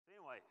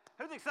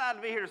Who's excited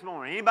to be here this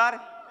morning? Anybody?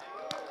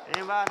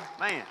 Anybody?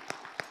 Man,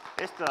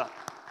 it's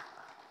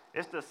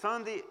the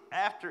Sunday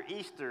after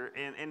Easter,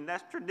 and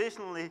that's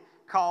traditionally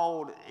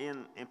called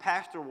in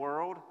pastor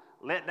world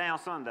Let Down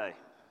Sunday.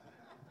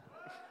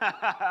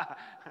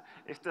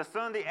 It's the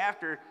Sunday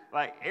after,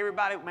 like,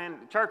 everybody, man,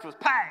 the church was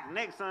packed.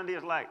 Next Sunday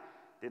is like,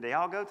 did they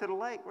all go to the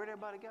lake? Where'd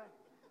everybody go?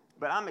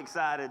 But I'm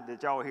excited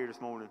that y'all are here this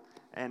morning,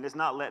 and it's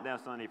not Let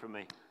Down Sunday for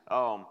me.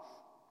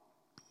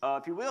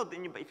 If you will,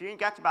 if you ain't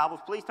got your Bibles,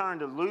 please turn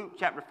to Luke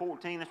chapter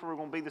 14. That's where we're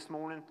going to be this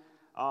morning.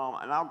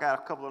 And I've got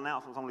a couple of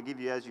announcements I'm going to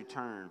give you as you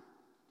turn.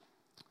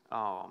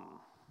 A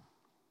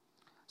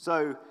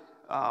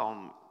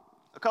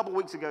couple of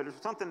weeks ago, there's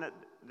something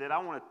that I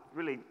want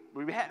to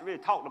we hadn't really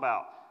talked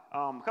about.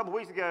 A couple of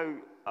weeks ago,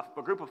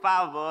 a group of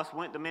 5 of us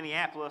went to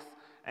Minneapolis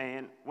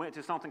and went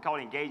to something called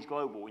Engage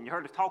Global. And you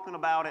heard us talking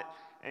about it,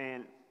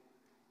 and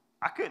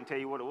I couldn't tell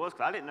you what it was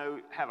because I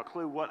didn't have a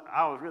clue what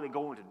I was really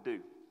going to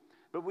do.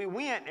 But we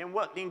went, and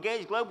what the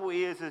Engage Global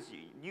is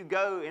you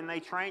go and they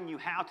train you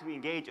how to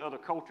engage other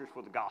cultures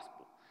for the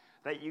gospel.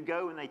 That you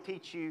go and they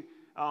teach you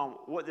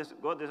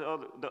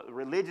the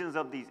religions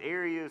of these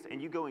areas, and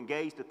you go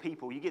engage the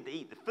people. You get to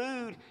eat the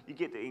food, you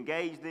get to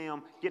engage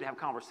them, you get to have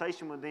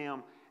conversation with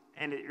them,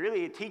 and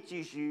it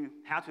teaches you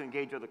how to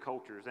engage other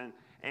cultures.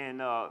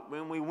 And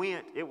when we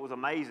went, it was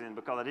amazing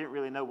because I didn't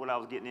really know what I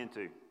was getting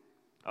into.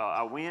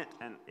 I went,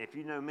 and if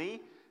you know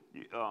me,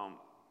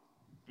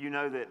 you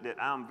know that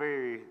I'm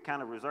very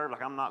kind of reserved.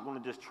 Like, I'm not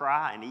going to just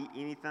try and eat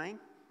anything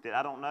that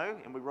I don't know.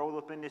 And we rolled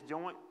up in this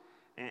joint,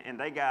 and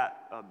they got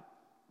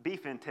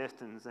beef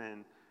intestines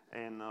and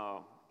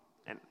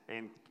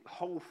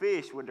whole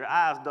fish with their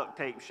eyes duct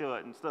taped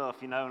shut and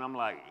stuff, you know. And I'm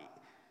like,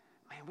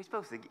 man, we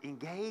supposed to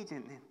engage?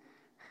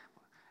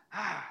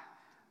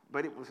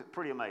 But it was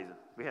pretty amazing.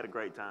 We had a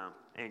great time,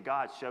 and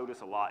God showed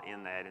us a lot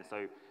in that. And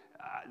so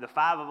the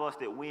 5 of us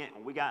that went,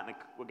 and we got on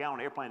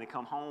an airplane to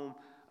come home.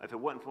 If it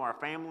wasn't for our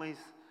families,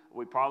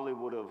 we probably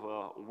would have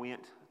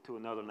went to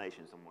another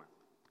nation somewhere.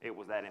 It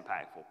was that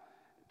impactful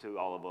to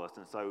all of us.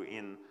 And so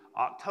in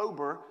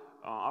October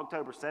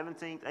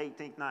 17th,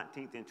 18th,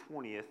 19th, and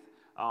 20th,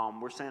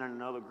 we're sending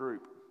another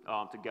group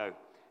to go.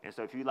 And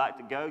so if you'd like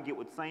to go, get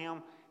with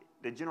Sam.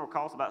 The general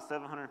cost is about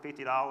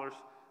 $750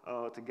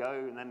 to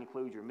go, and that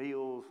includes your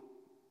meals,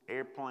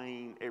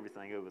 airplane,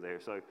 everything over there.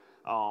 So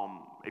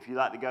if you'd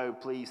like to go,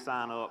 please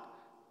sign up.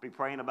 Be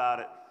praying about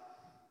it.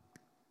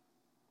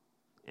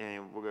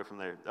 And we'll go from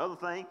there. The other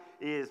thing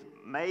is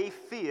May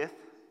 5th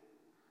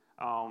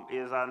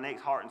is our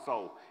next Heart and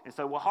Soul. And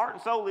so what Heart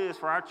and Soul is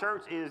for our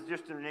church is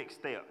just the next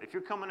step. If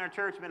you're coming to our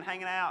church, been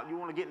hanging out, you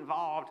want to get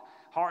involved,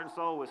 Heart and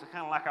Soul is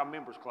kind of like our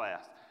members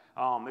class.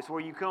 It's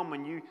where you come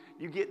and you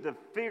get to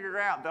figure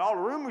out that all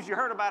the rumors you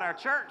heard about our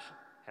church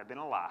have been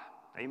a lie.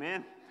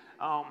 Amen?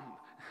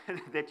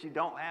 That you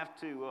don't have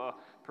to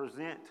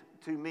present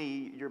to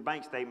me your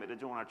bank statement to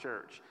join our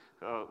church.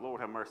 Lord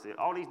have mercy.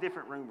 All these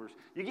different rumors.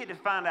 You get to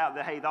find out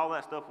that, hey, all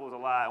that stuff was a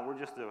lie, and we're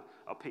just a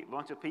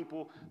bunch of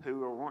people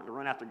who are wanting to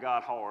run after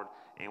God hard,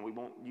 and we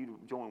want you to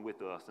join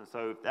with us. And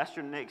so if that's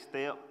your next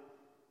step,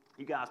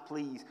 you guys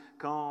please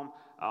come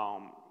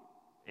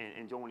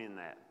and join in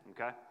that,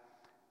 okay? I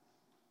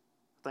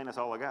think that's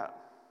all I got.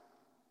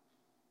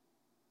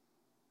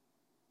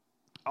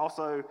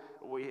 Also,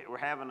 we're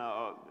having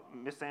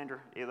Miss Sandra.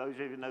 Those of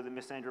you who know that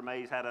Miss Sandra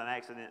Mays had an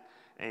accident,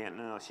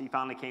 and she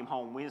finally came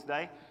home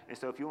Wednesday. And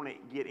so if you want to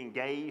get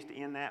engaged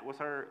in that with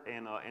her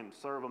and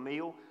serve a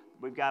meal,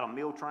 we've got a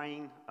meal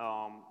train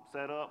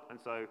set up. And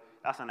so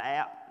that's an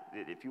app.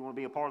 If you want to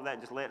be a part of that,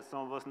 just let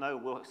some of us know.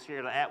 We'll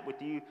share the app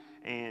with you,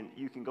 and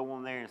you can go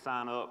on there and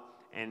sign up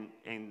and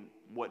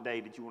what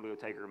day that you want to go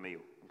take her a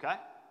meal. Okay?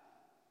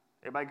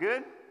 Everybody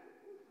good?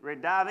 Ready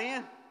to dive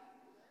in?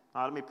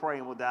 All right, let me pray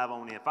and we'll dive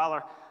on in.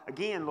 Father,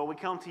 again, Lord, we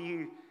come to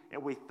you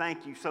and we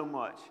thank you so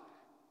much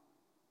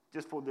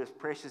just for this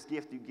precious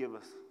gift you give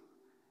us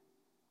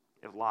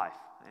of life.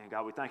 And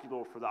God, we thank you,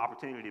 Lord, for the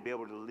opportunity to be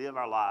able to live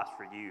our lives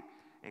for you.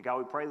 And God,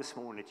 we pray this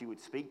morning that you would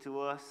speak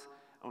to us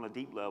on a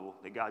deep level,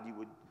 that God,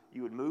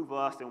 you would move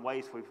us in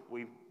ways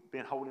we've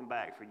been holding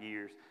back for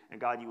years.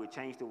 And God, you would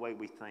change the way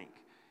we think.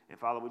 And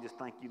Father, we just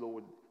thank you,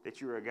 Lord, that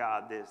you're a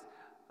God that's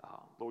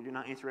Lord, you're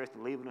not interested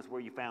in leaving us where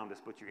you found us,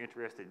 but you're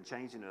interested in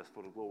changing us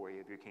for the glory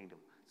of your kingdom.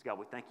 So, God,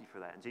 we thank you for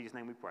that. In Jesus'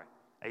 name we pray.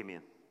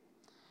 Amen.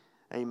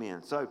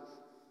 Amen. So,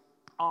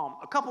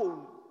 a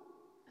couple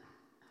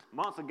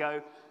months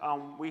ago,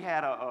 we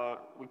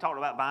talked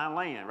about buying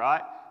land,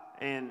 right?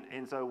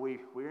 And so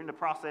we're in the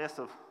process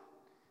of,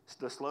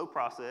 the slow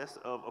process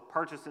of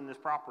purchasing this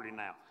property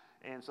now.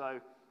 And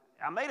so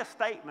I made a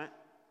statement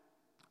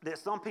that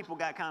some people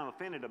got kind of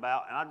offended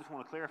about, and I just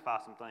want to clarify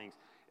some things.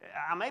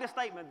 I made a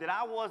statement that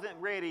I wasn't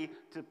ready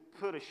to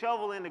put a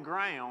shovel in the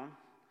ground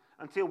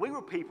until we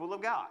were people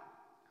of God.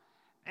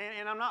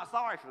 And I'm not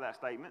sorry for that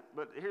statement,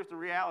 but here's the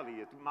reality.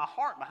 My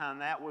heart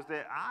behind that was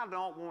that I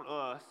don't want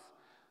us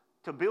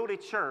to build a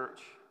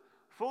church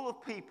full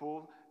of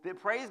people that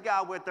praise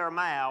God with their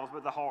mouths,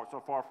 but their hearts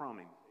are far from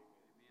Him.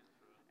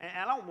 And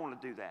I don't want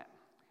to do that.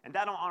 And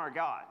that don't honor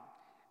God.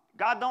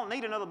 God don't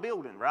need another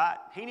building, right?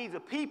 He needs a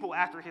people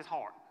after his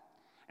heart.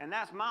 And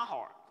that's my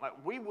heart. Like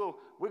we're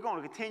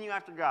going to continue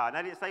after God. And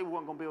I didn't say we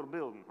weren't going to build a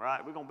building,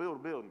 right? We're going to build a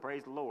building.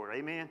 Praise the Lord.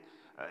 Amen.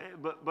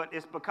 But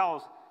it's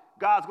because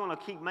God's going to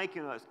keep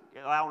making us,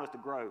 allowing us to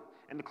grow.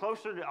 And the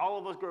closer that all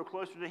of us grow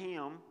closer to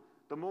him,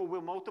 the more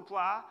we'll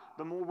multiply,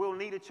 the more we'll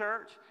need a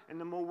church, and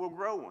the more we'll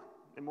grow,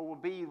 the more we'll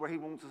be where he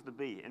wants us to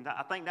be. And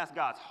I think that's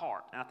God's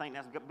heart, and I think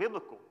that's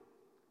biblical.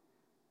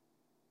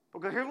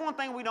 Because here's one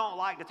thing we don't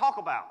like to talk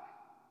about.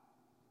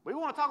 We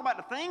want to talk about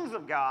the things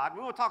of God.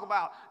 We want to talk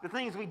about the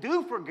things we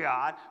do for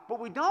God, but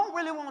we don't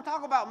really want to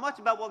talk about much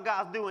about what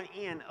God's doing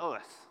in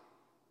us.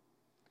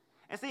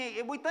 And see,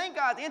 if we think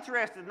God's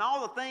interested in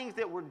all the things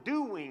that we're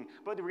doing,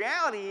 but the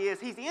reality is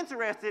he's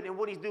interested in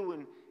what he's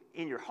doing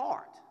in your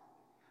heart.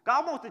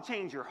 God wants to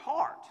change your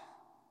heart,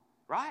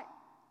 right?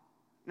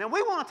 Now,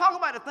 we want to talk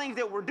about the things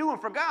that we're doing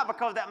for God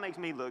because that makes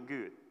me look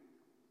good.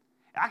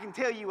 I can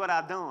tell you what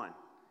I've done.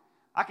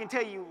 I can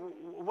tell you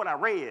what I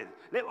read.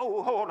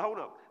 Hold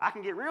up. I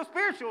can get real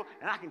spiritual,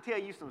 and I can tell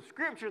you some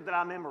scriptures that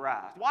I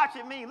memorized. Watch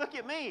at me. Look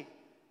at me.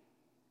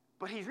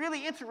 But he's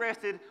really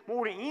interested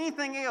more than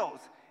anything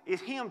else is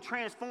him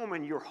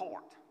transforming your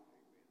heart,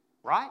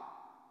 right?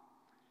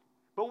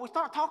 But when we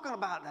start talking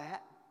about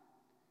that,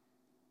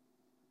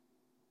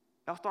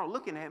 y'all start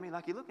looking at me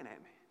like you're looking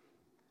at me.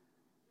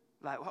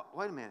 Like,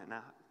 wait a minute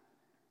now.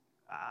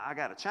 I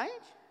got to change?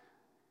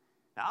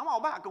 Now, I'm all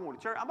about going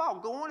to church. I'm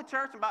about going to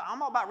church.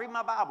 I'm all about reading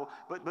my Bible.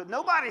 But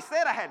nobody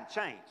said I had to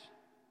change.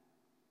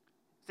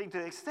 See,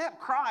 to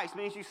accept Christ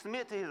means you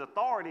submit to his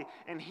authority,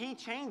 and he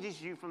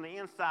changes you from the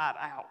inside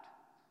out.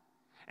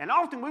 And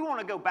often we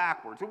want to go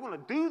backwards. We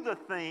want to do the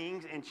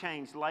things and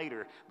change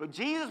later. But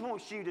Jesus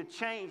wants you to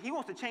change. He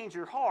wants to change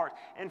your heart.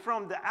 And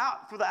through the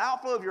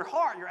outflow of your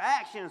heart, your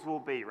actions will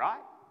be, right?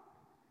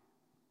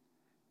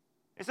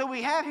 And so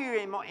we have here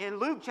in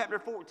Luke chapter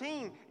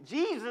 14,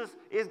 Jesus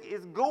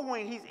is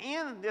going, he's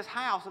in this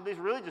house of these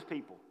religious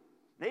people.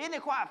 Now, isn't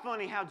it quite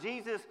funny how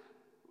Jesus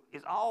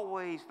is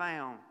always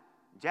found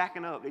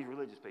jacking up these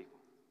religious people?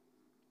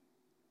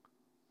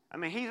 I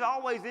mean, he's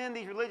always in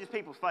these religious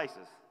people's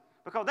faces.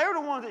 Because they're the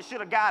ones that should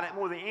have got it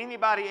more than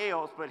anybody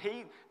else, but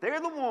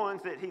they're the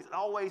ones that he's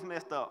always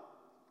messed up.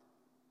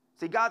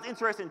 See, God's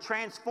interested in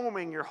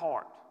transforming your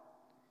heart.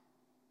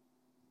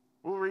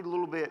 We'll read a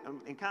little bit,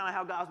 and kind of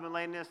how God's been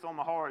laying this on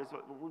my heart is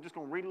we're just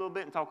going to read a little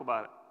bit and talk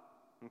about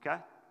it,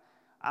 okay?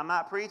 I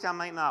might preach, I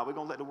may not. We're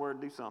going to let the word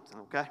do something,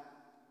 okay?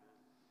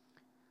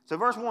 So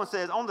verse 1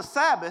 says, on the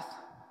Sabbath,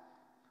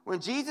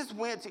 when Jesus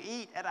went to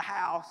eat at a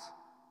house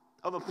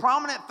of a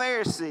prominent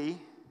Pharisee,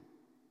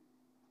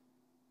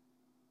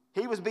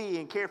 he was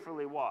being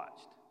carefully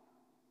watched.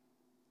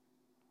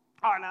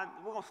 All right, now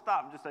we're going to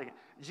stop just a second.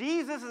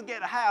 Jesus is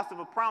at a house of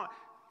a prominent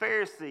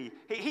Pharisee.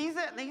 He's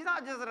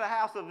not just at a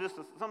house of just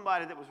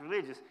somebody that was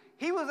religious.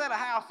 He was at a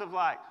house of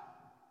like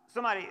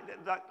somebody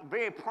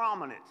very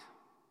prominent.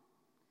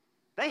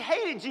 They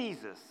hated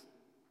Jesus.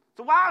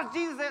 So why was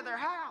Jesus at their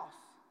house?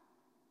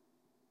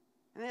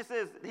 And it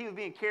says he was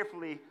being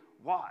carefully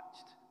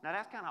watched. Now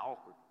that's kind of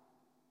awkward.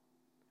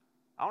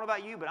 I don't know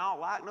about you, but I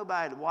don't like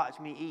nobody to watch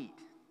me eat.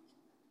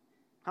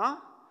 Huh?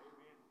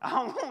 I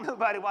don't want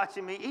nobody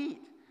watching me eat.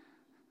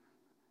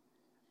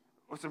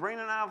 When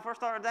Sabrina and I first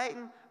started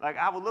dating, like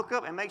I would look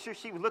up and make sure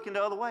she was looking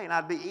the other way and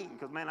I'd be eating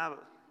because, man, I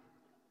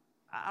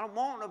don't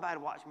want nobody to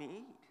watch me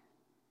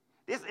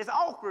eat. It's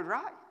awkward,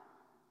 right?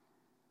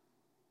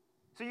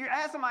 So you're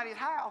at somebody's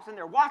house and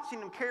they're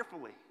watching them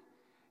carefully.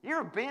 You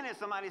ever been at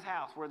somebody's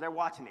house where they're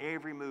watching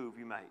every move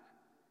you make?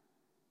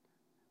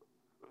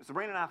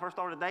 Sabrina and I first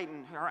started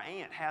dating, her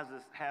aunt has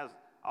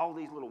all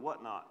these little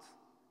whatnots.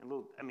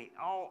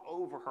 All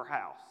over her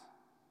house.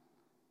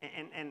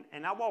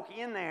 And I walk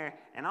in there,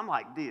 and I'm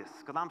like this,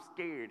 because I'm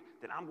scared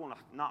that I'm going to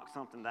knock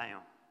something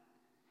down.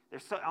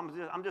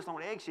 I'm just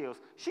on eggshells.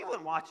 She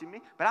wasn't watching me,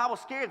 but I was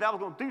scared that I was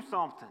going to do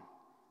something.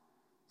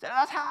 So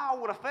that's how I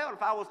would have felt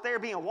if I was there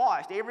being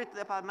watched. Every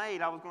step I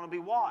made, I was going to be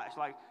watched.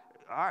 Like,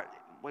 all right,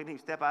 we need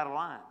to step out of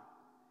line.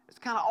 It's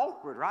kind of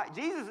awkward, right?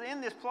 Jesus is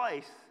in this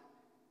place,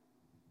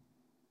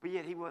 but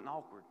yet he wasn't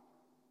awkward.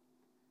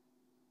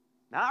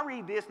 Now, I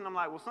read this, and I'm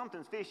like, well,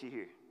 something's fishy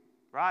here,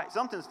 right?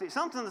 Something's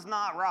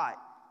not right.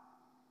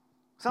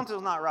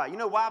 Something's not right. You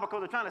know why? Because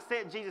they're trying to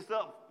set Jesus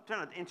up,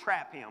 trying to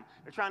entrap him.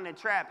 They're trying to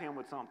entrap him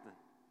with something.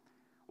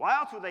 Why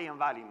else would they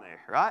invite him there,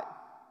 right?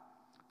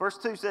 Verse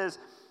 2 says,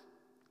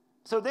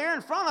 so there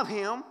in front of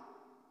him,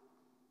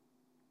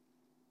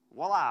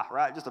 voila,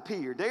 right, just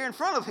appeared. There in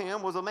front of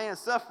him was a man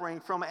suffering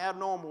from an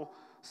abnormal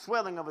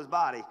swelling of his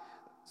body.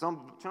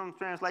 Some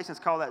translations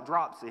call that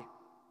dropsy.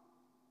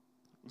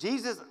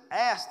 Jesus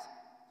asked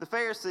the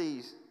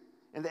Pharisees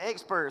and the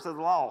experts of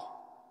the law,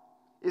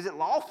 is it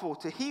lawful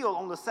to heal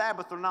on the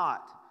Sabbath or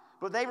not?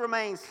 But they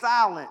remained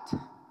silent.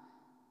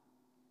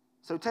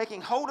 So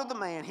taking hold of the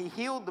man, he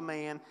healed the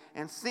man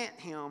and sent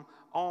him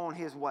on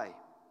his way.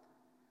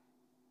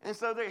 And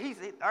so they're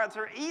eating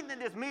at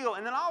this meal,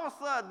 and then all of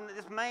a sudden,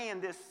 this man,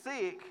 this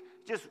sick,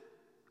 just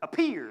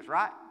appears,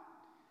 right?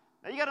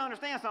 Now you got to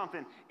understand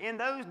something. In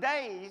those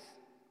days,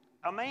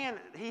 A man,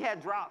 he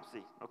had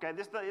dropsy, okay?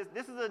 This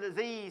is a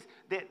disease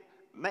that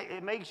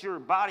it makes your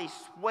body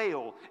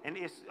swell, and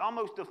it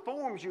almost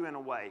deforms you in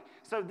a way.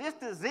 So this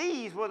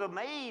disease would have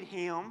made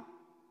him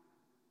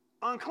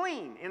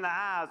unclean in the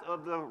eyes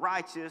of the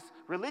righteous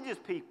religious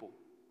people.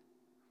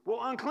 Well,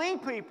 unclean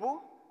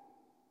people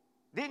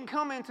didn't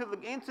come into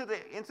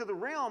the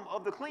realm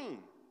of the clean.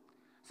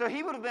 So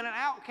he would have been an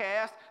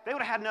outcast. They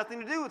would have had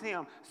nothing to do with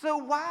him. So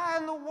why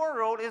in the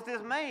world is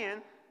this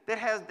man that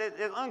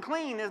is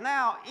unclean is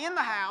now in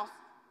the house?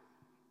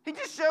 He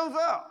just shows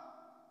up.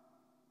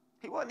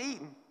 He wasn't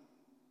eating.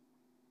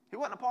 He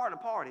wasn't a part of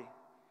the party.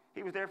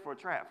 He was there for a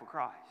trap for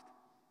Christ.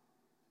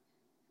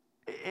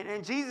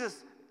 And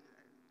Jesus,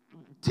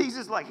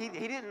 like he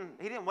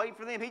didn't wait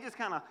for them. He just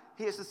kind of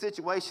hits the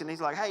situation. He's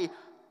like, hey,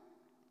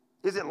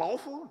 is it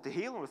lawful to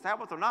heal on the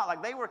Sabbath or not? Like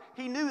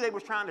he knew they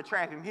was trying to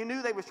trap him. He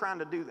knew they was trying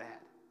to do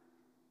that.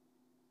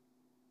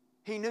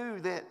 He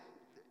knew that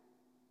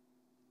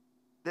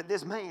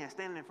this man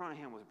standing in front of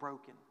him was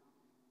broken.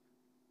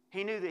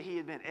 He knew that he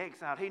had been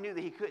exiled. He knew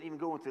that he couldn't even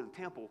go into the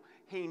temple.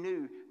 He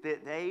knew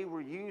that they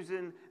were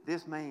using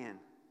this man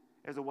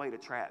as a way to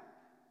trap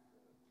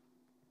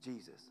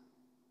Jesus.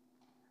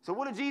 So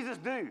what did Jesus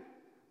do?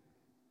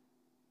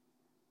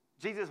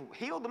 Jesus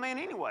healed the man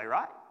anyway,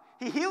 right?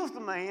 He heals the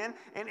man,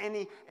 and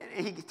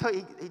he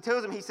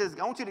tells him, he says,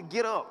 I want you to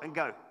get up and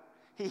go.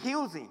 He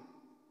heals him.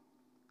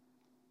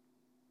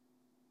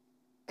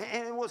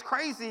 And what's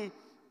crazy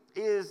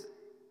is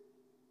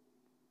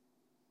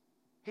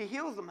he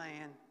heals the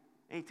man,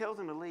 and he tells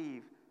him to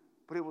leave,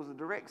 but it was a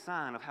direct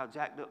sign of how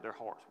jacked up their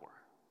hearts were.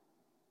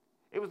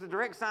 It was a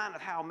direct sign of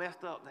how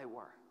messed up they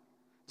were.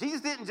 Jesus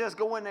didn't just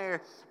go in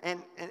there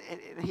and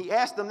he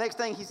asked them next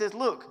thing, he says,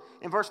 look,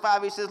 in verse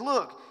 5, he says,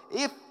 look,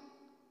 if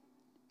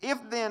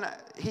then,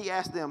 he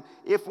asked them,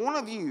 if one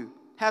of you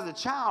has a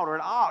child or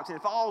an ox and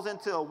it falls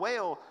into a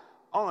well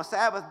on a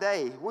Sabbath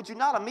day, would you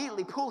not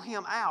immediately pull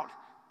him out?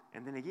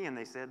 And then again,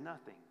 they said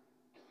nothing.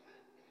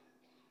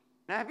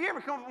 Now, have you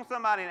ever come up with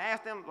somebody and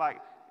asked them, like,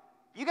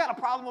 you got a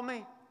problem with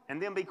me?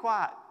 And then be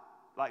quiet.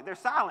 Like, their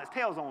silence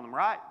tells on them,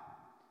 right?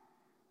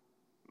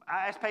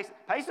 I asked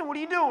Payson, what are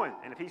you doing?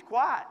 And if he's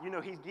quiet, you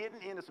know he's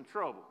getting into some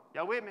trouble.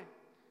 Y'all with me?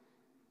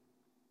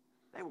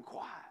 They were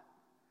quiet.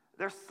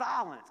 Their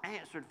silence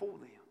answered for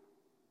them.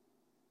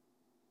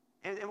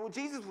 And what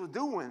Jesus was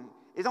doing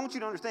is, I want you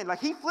to understand, like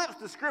he flips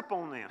the script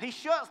on them. He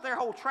shuts their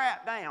whole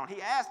trap down.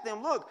 He asks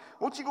them, look,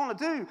 what you going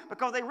to do?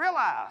 Because they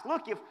realize,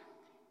 look,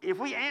 if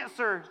we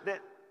answer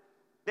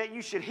that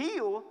you should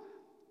heal,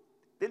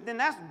 then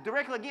that's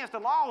directly against the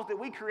laws that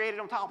we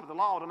created on top of the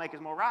law to make us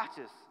more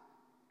righteous.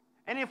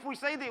 And if we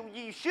say that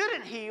you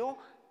shouldn't heal,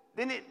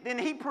 then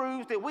he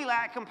proves that we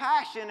lack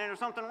compassion and there's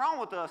something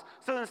wrong with us.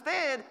 So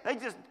instead, they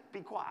just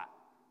be quiet.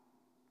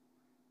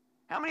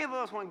 How many of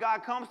us, when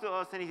God comes to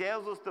us and he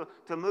tells us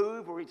to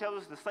move or he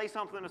tells us to say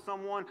something to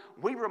someone,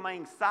 we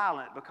remain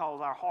silent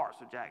because our hearts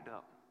are jacked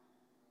up?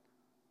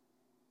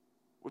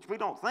 Which we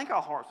don't think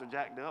our hearts are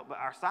jacked up, but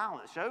our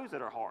silence shows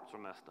that our hearts are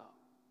messed up.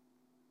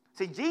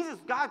 See,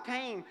 God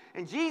came,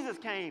 and Jesus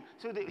came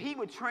so that he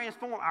would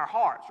transform our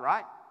hearts,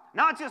 right?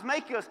 Not just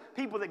make us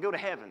people that go to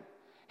heaven.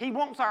 He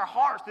wants our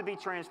hearts to be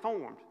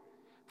transformed.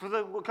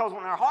 Because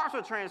when our hearts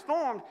are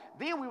transformed,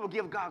 then we will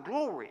give God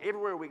glory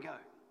everywhere we go.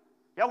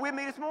 Y'all with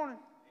me this morning?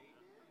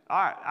 All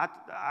right,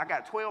 I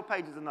got 12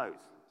 pages of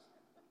notes.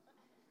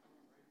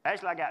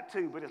 Actually, I got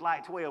 2, but it's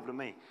like 12 to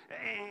me.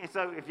 And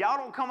so if y'all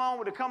don't come on,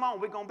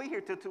 we're going to be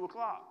here till 2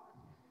 o'clock.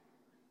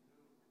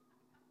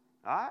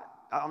 All right?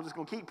 I'm just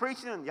going to keep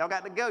preaching, and y'all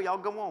got to go. Y'all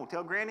go on.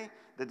 Tell Granny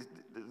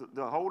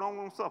to hold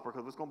on supper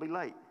because it's going to be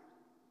late.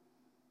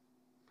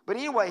 But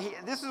anyway,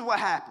 this is what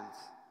happens.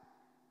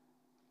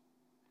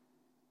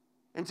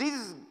 And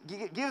Jesus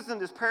gives them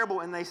this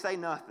parable, and they say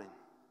nothing.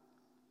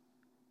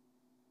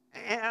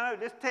 And I know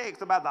this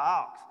text about the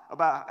ox,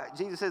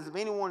 Jesus says, if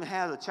anyone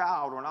has a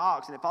child or an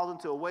ox and it falls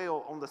into a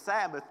well on the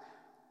Sabbath,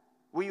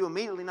 will you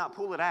immediately not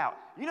pull it out?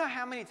 You know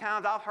how many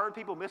times I've heard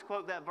people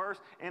misquote that verse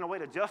in a way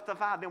to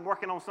justify them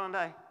working on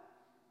Sunday?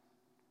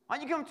 Why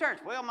don't you come to church?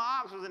 Well,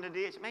 my ox was in the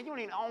ditch. Man, you don't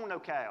even own no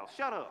cows.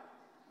 Shut up.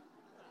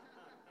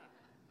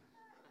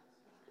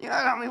 You know,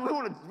 I mean,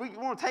 we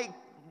want to take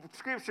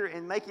Scripture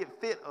and make it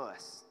fit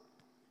us.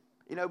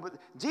 You know, but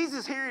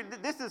Jesus here,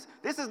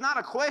 this is not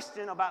a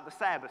question about the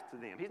Sabbath to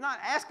them. He's not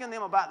asking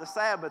them about the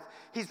Sabbath.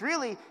 He's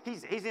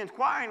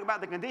inquiring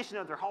about the condition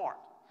of their heart.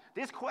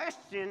 This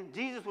question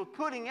Jesus was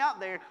putting out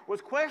there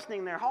was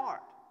questioning their heart.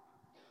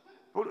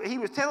 He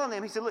was telling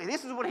them, he said, look,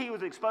 this is what he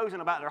was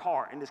exposing about their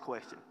heart in this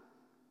question.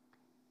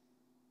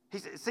 He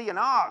said, see, an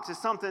ox is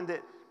something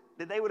that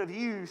they would have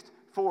used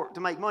to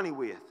make money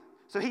with.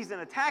 So he's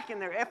attacking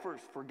their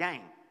efforts for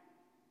gain.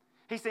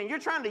 He's saying, you're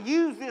trying to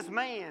use this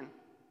man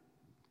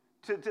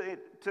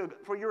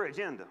for your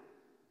agenda.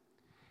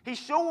 He's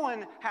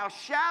showing how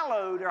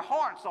shallow their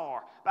hearts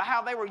are by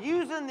how they were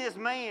using this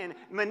man,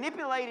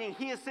 manipulating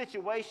his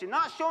situation,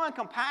 not showing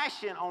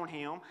compassion on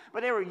him,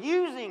 but they were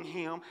using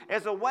him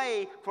as a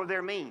way for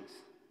their means.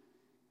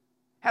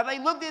 How they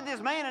looked at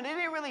this man and they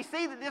didn't really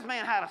see that this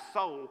man had a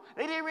soul.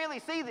 They didn't really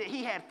see that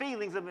he had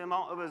feelings of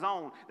his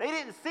own. They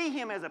didn't see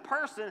him as a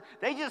person.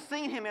 They just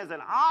seen him as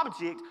an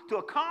object to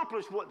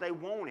accomplish what they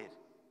wanted.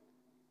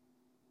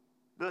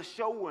 Thus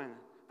showing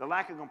the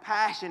lack of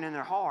compassion in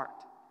their heart.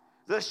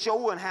 Thus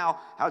showing how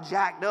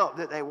jacked up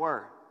that they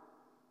were.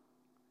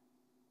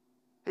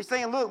 He's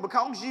saying, look,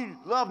 because you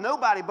love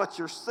nobody but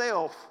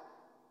yourself,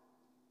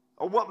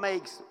 or what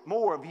makes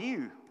more of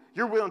you,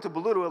 you're willing to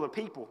belittle other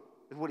people,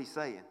 is what he's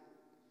saying.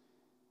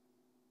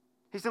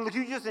 He said, look,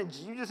 you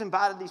just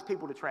invited these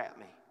people to trap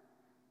me.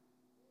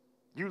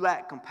 You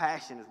lack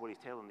compassion is what he's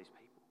telling these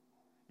people.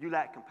 You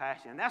lack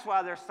compassion. And that's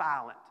why they're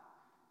silent.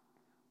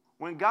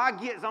 When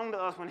God gets onto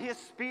us, when his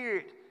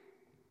Spirit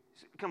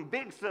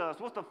convicts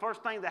us, what's the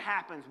first thing that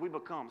happens? We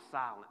become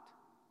silent.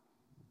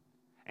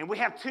 And we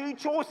have two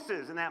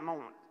choices in that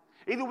moment.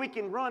 Either we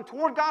can run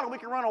toward God or we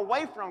can run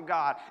away from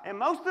God. And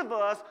most of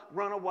us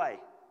run away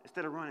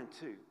instead of running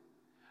to.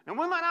 Now,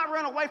 we might not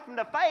run away from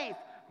the faith,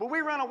 but we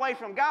run away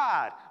from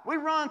God. We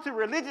run to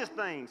religious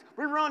things.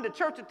 We run to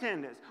church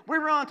attendance. We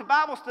run to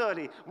Bible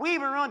study. We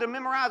even run to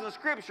memorizing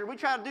Scripture. We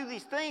try to do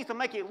these things to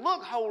make it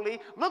look holy,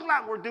 look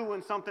like we're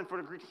doing something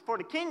for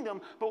the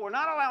kingdom, but we're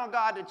not allowing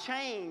God to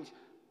change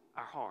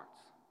our hearts.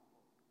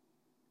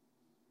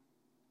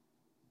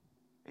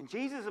 And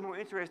Jesus is more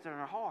interested in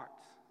our hearts.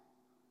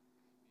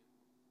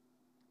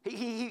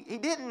 He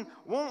didn't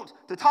want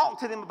to talk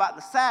to them about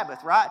the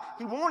Sabbath, right?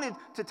 He wanted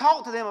to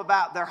talk to them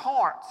about their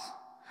hearts.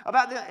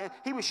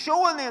 He was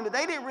showing them that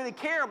they didn't really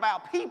care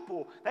about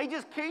people. He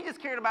just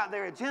cared about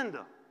their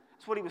agenda.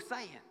 That's what he was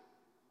saying.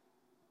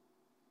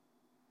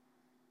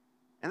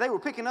 And they were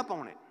picking up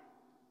on it.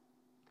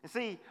 And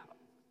see,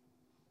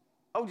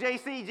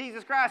 OJC,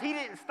 Jesus Christ, he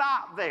didn't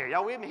stop there.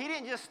 Y'all with me? He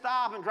didn't just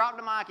stop and drop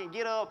the mic and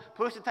get up,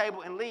 push the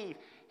table, and leave.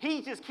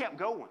 He just kept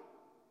going.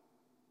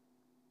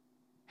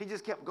 He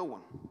just kept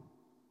going.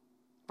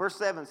 Verse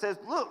 7 says,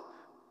 look,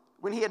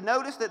 when he had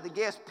noticed that the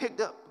guests picked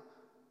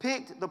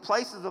the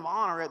places of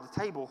honor at the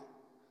table,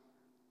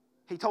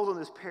 he told them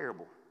this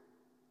parable.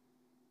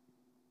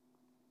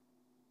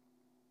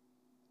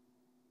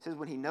 It says,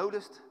 when he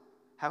noticed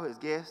how his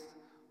guests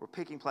were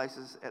picking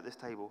places at this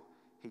table,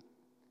 he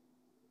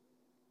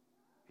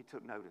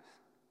took notice.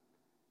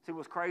 See,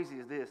 what's crazy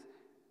is this.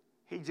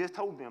 He just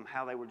told them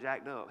how they were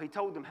jacked up. He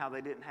told them how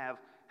they didn't have,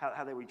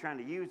 how they were trying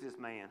to use this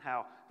man,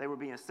 how they were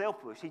being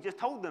selfish. He just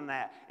told them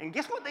that. And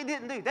guess what they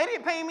didn't do? They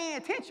didn't pay him any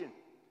attention.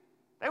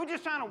 They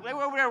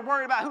were over there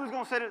worried about who was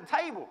going to sit at the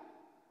table.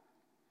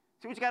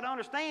 See, what you got to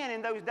understand,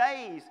 in those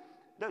days,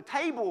 the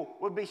table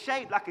would be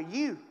shaped like a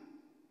U.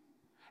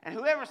 And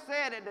whoever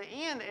sat at the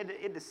end,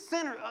 at the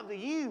center of the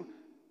U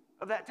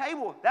of that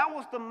table, that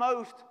was the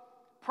most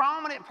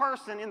prominent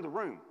person in the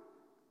room.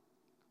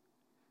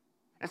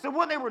 And so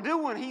what they were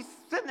doing, he's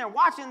sitting there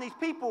watching these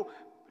people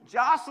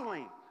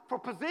jostling for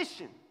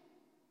position.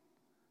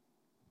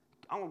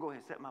 I'm going to go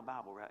ahead and set my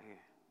Bible right here.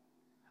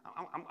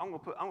 I'm going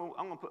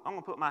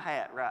to put my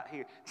hat right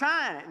here.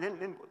 Trying it. And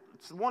then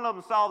one of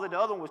them saw that the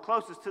other one was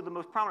closest to the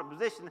most prominent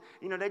position.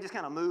 You know, they just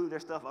kind of moved their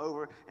stuff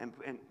over and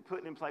put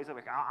it in place over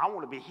here. I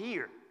want to be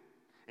here.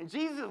 And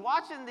Jesus is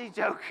watching these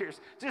jokers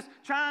just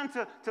trying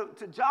to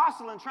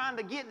jostle and trying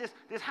to get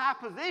this high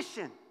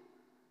position.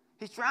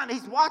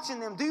 He's watching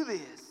them do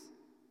this.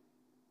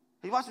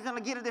 He's watching them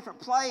trying to get a different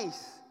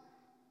place.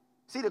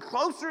 See, the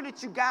closer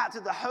that you got to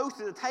the host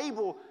of the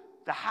table,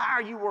 the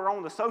higher you were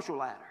on the social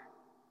ladder.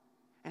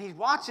 And he's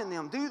watching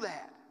them do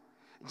that.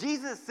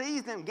 Jesus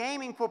sees them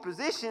gaming for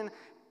position,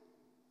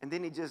 and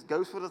then he just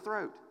goes for the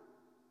throat.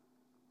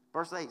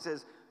 Verse 8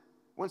 says,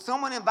 when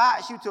someone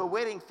invites you to a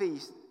wedding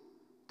feast,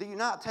 do you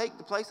not take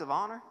the place of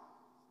honor?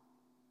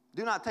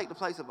 Do not take the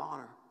place of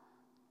honor,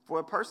 for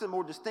a person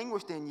more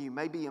distinguished than you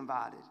may be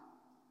invited.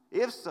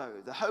 If so,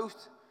 the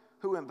host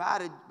who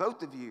invited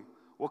both of you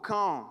will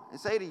come and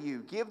say to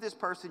you, give this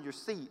person your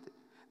seat.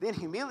 Then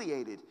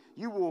humiliated,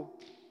 you will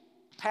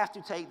have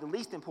to take the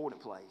least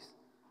important place.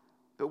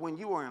 But when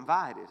you are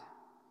invited,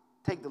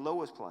 take the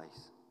lowest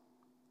place,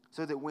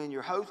 so that when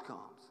your host comes,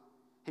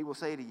 he will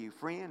say to you,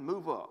 friend,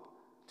 move up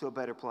to a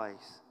better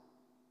place.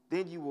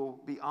 Then you will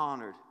be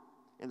honored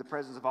in the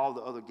presence of all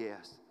the other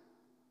guests.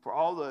 For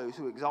all those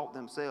who exalt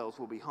themselves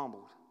will be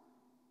humbled,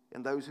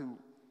 and those who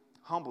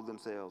humble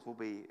themselves will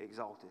be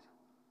exalted.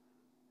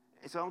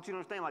 And so I want you to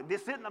understand, like,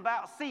 this isn't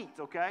about seats,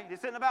 okay? This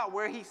isn't about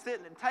where he's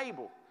sitting at the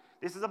table.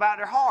 This is about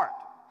their heart.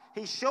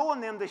 He's showing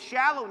them the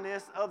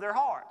shallowness of their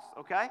hearts,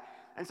 okay?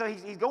 And so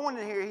he's going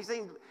in here.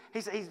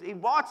 He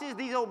watches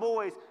these old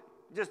boys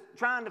just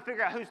trying to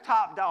figure out who's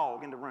top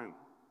dog in the room.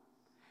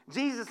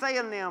 Jesus is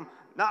saying to them,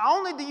 not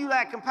only do you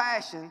lack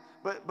compassion,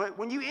 but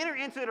when you enter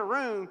into the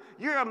room,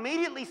 you're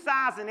immediately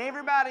sizing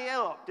everybody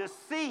up to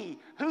see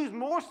who's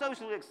more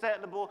socially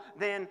acceptable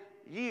than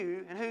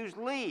you and who's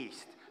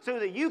least, so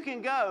that you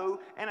can go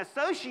and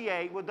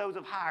associate with those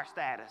of higher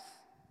status.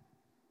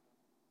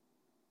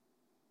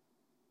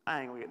 I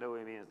ain't going to get no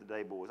amens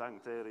today, boys. I can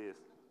tell you this.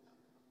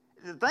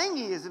 The thing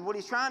is what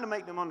he's trying to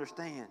make them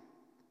understand.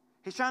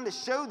 He's trying to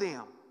show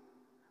them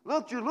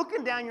Look, you're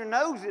looking down your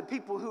nose at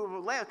people who are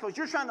left because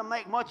you're trying to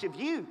make much of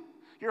you.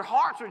 Your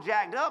hearts are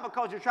jacked up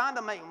because you're trying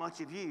to make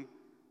much of you.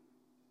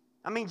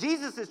 I mean,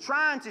 Jesus is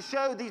trying to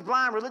show these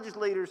blind religious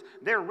leaders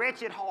their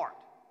wretched heart,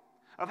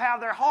 of how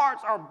their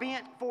hearts are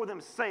bent for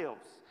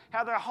themselves,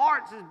 how their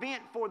hearts is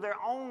bent for their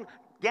own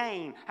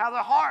gain, how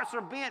their hearts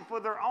are bent for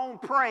their own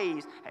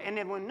praise. And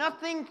then when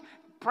nothing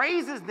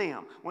praises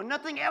them, when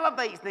nothing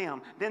elevates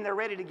them, then they're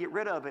ready to get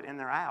rid of it and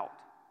they're out.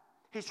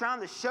 He's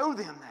trying to show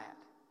them that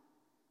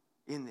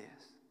in this.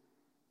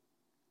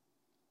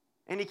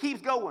 And he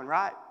keeps going,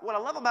 right? What I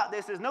love about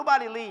this is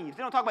nobody leaves.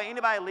 They don't talk about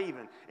anybody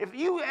leaving. If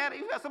you at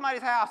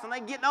somebody's house and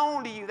they get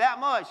on to you that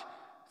much,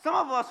 some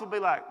of us will be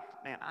like,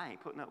 man, I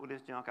ain't putting up with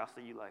this junk. I'll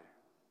see you later.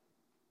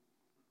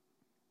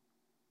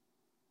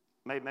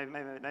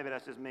 Maybe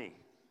that's just me.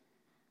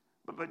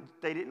 But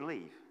they didn't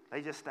leave.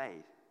 They just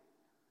stayed.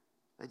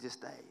 They just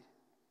stayed.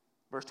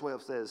 Verse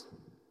 12 says,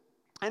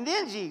 and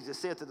then Jesus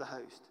said to the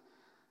host,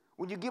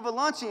 when you give a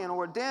luncheon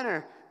or a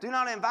dinner, do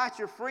not invite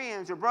your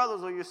friends, your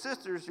brothers or your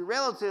sisters, your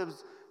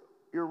relatives,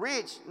 your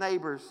rich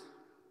neighbors.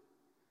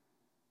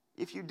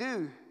 If you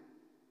do,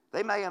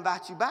 they may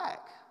invite you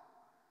back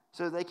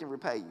so they can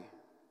repay you.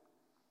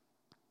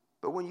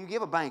 But when you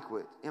give a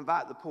banquet,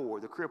 invite the poor,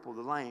 the crippled,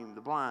 the lame,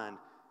 the blind,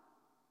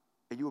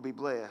 and you will be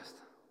blessed.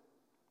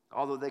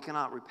 Although they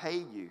cannot repay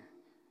you,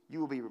 you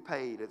will be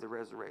repaid at the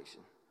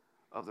resurrection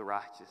of the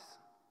righteous.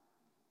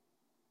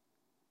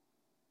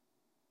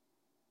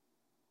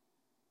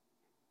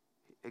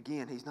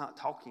 Again, he's not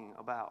talking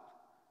about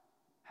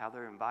how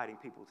they're inviting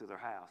people to their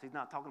house. He's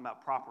not talking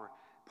about proper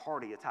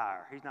party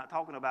attire. He's not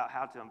talking about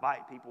how to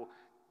invite people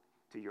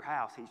to your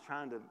house. He's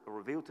trying to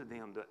reveal to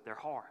them their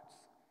hearts.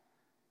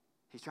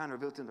 He's trying to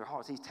reveal to them their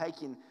hearts.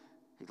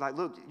 He's like,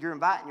 look, you're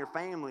inviting your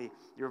family.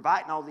 You're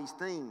inviting all these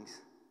things.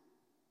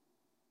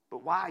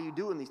 But why are you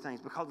doing these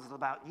things? Because it's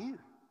about you.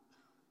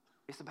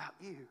 It's about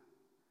you.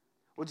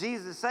 Well,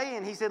 Jesus is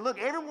saying, he said, look,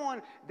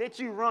 everyone that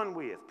you run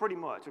with, pretty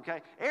much,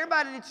 okay?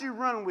 Everybody that you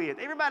run with,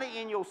 everybody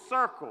in your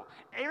circle,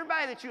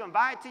 everybody that you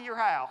invite to your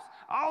house,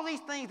 all these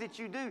things that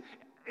you do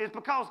is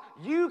because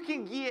you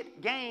can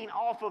get gain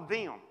off of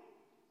them.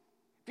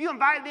 If you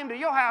invite them to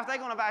your house, they're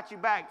going to invite you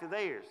back to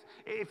theirs.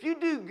 If you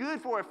do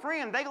good for a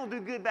friend, they're going to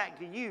do good back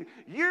to you.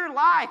 Your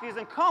life is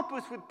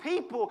encompassed with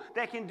people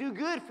that can do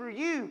good for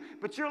you,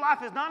 but your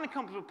life is not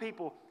encompassed with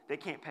people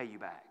that can't pay you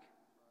back.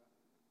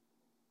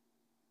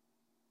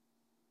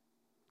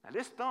 Now,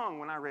 this stung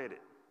when I read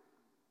it.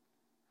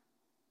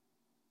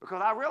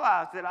 Because I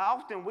realized that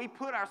often we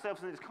put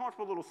ourselves in this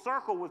comfortable little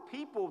circle with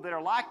people that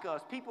are like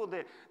us, people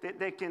that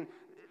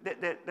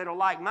are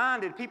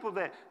like-minded, people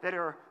that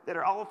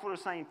are all for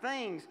the same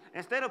things,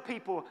 instead of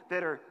people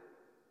that are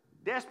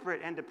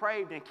desperate and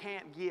depraved and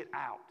can't get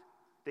out.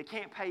 They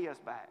can't pay us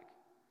back.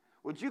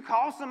 Would you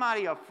call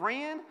somebody a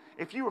friend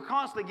if you were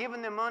constantly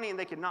giving them money and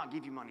they could not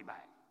give you money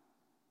back?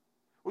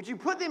 Would you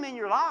put them in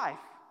your life?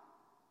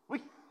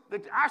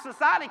 Our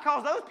society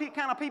calls those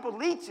kind of people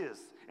leeches,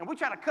 and we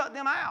try to cut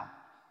them out.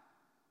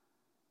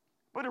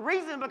 But the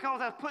reason because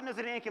that's putting us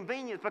at an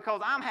inconvenience, because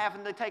I'm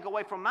having to take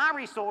away from my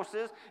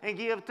resources and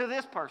give to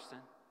this person.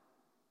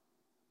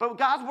 But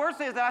God's word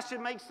says that I should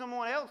make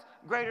someone else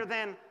greater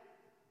than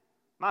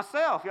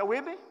myself. Y'all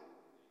with me?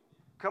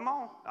 Come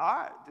on. All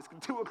right. This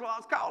 2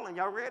 o'clock's calling.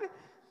 Y'all ready?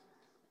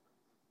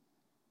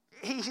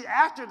 He's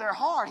after their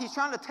heart. He's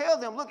trying to tell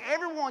them, look,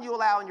 everyone you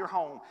allow in your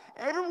home,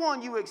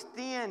 everyone you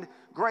extend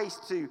grace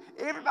to,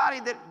 everybody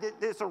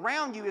that's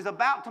around you is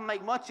about to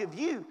make much of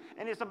you.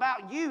 And it's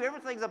about you.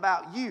 Everything's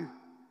about you.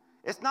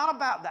 It's not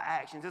about the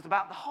actions. It's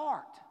about the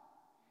heart.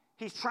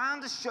 He's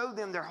trying to show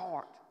them their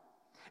heart.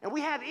 And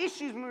we have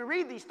issues when we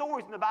read these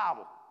stories in the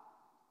Bible.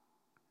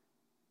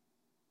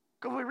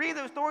 Because we read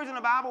those stories in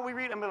the Bible, we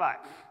read them and be like,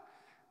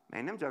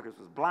 man, them jokers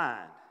was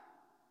blind.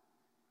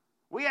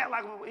 We act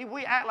like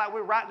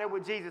we're right there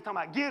with Jesus,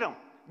 talking about, get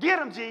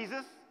him,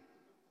 Jesus,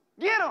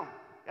 get him.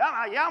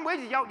 Yeah, I'm with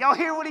you. Y'all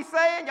hear what he's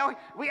saying?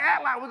 We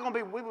act like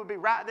we would be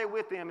right there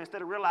with them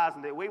instead of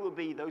realizing that we would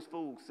be those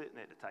fools sitting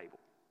at the table.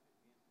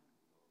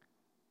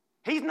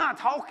 He's not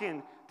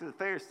talking to the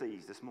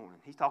Pharisees this morning.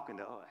 He's talking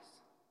to us.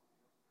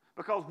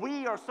 Because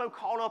we are so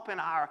caught up in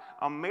our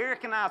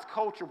Americanized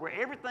culture where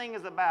everything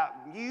is about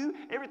you,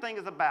 everything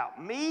is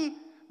about me.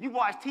 You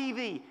watch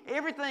TV,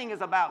 everything is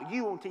about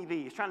you on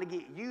TV. It's trying to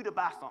get you to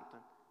buy something.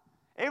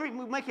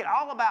 We make it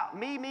all about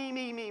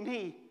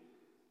me.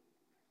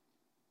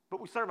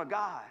 But we serve a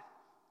God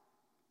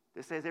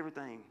that says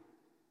everything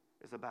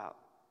is about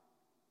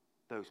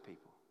those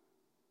people.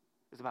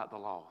 It's about the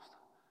lost,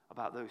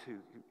 about those who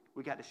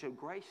we got to show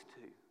grace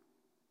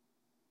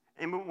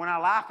to. And when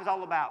our life is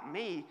all about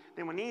me,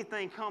 then when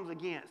anything comes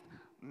against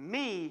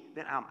me,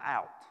 then I'm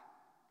out.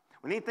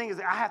 When anything is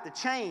that I have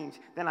to change,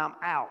 then I'm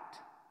out.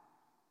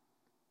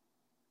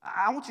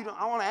 I want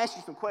to ask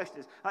you some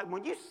questions. Like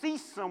when you see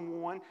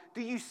someone, do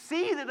you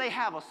see that they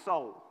have a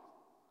soul?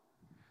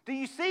 Do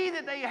you see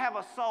that they have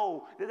a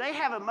soul, that they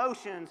have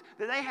emotions,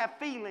 that they have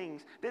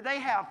feelings, that they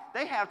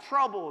have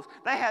troubles,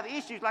 they have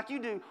issues like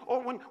you do?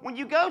 Or when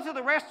you go to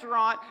the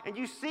restaurant and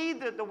you see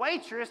the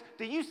waitress,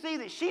 do you see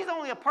that she's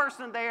only a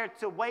person there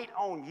to wait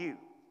on you?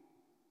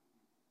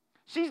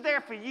 She's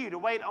there for you, to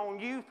wait on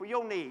you for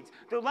your needs.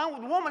 The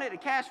woman at the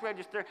cash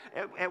register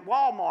at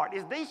Walmart,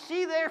 is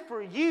she there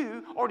for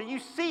you, or do you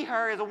see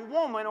her as a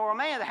woman or a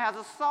man that has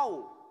a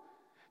soul?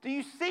 Do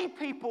you see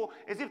people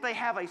as if they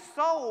have a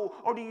soul,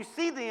 or do you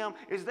see them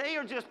as they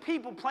are just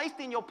people placed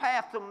in your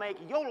path to make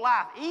your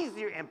life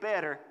easier and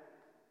better?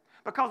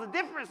 Because the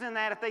difference in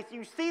that, if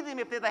you see them,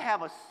 if they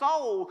have a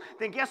soul,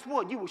 then guess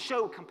what? You will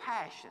show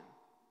compassion.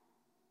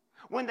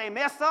 When they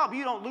mess up,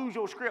 you don't lose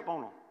your script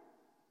on them.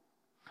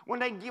 When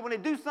they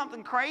do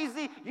something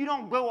crazy, you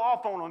don't go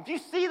off on them. If you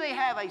see they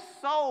have a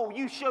soul,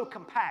 you show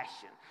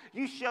compassion.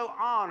 You show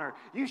honor.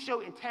 You show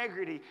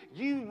integrity.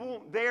 You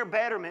want their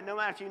betterment no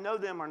matter if you know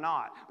them or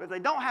not. But if they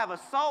don't have a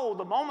soul,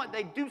 the moment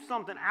they do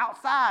something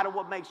outside of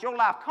what makes your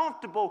life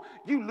comfortable,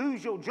 you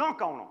lose your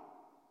junk on them.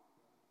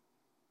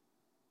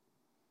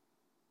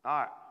 All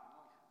right.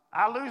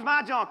 I lose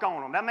my junk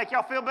on them. That make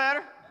y'all feel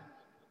better?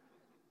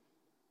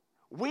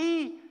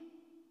 We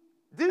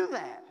do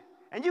that.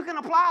 And you can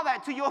apply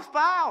that to your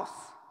spouse.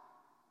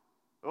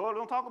 Oh,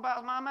 don't talk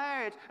about my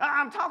marriage.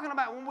 I'm talking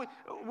about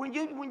when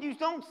you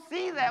don't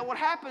see that, what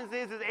happens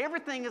is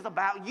everything is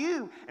about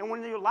you. And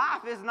when your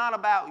life is not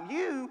about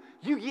you,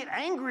 you get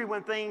angry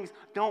when things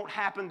don't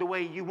happen the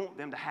way you want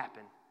them to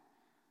happen.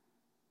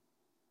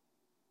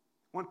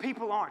 When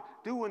people aren't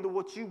doing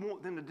what you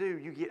want them to do,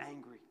 you get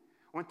angry.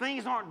 When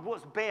things aren't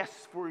what's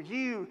best for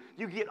you,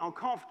 you get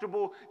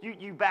uncomfortable,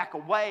 you back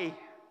away.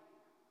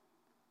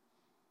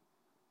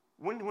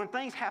 When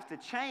things have to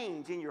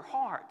change in your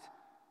heart,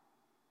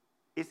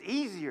 it's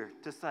easier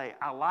to say,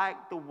 I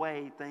like the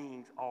way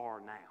things are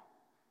now.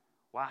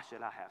 Why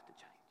should I have to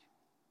change?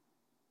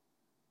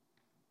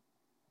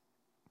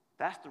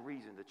 That's the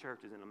reason the church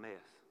is in a mess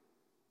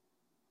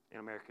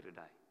in America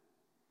today.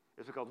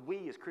 It's because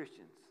we as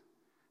Christians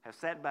have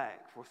sat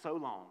back for so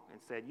long and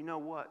said, you know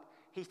what?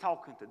 He's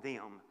talking to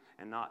them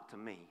and not to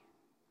me.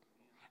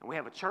 And we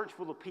have a church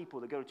full of people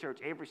that go to church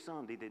every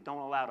Sunday that don't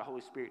allow the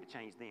Holy Spirit to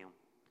change them.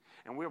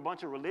 And we're a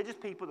bunch of religious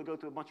people that go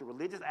through a bunch of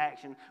religious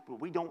action, but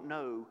we don't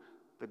know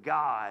the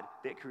God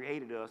that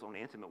created us on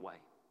an intimate way.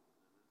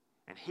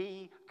 And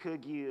he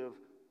could give,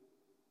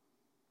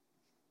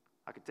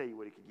 I could tell you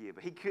what he could give,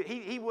 but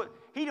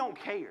he don't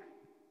care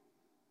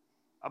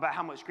about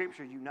how much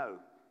scripture you know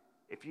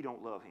if you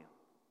don't love him.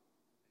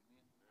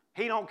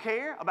 He don't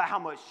care about how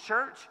much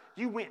church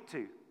you went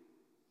to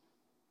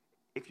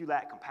if you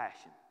lack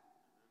compassion.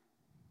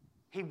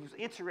 He was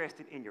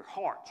interested in your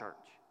heart, church.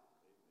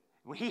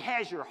 When he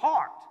has your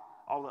heart,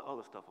 all the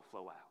other stuff will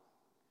flow out.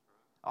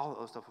 All the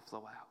other stuff will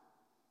flow out.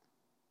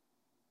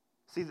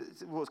 See,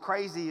 what's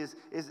crazy is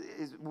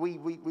we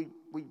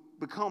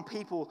become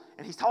people,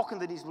 and he's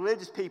talking to these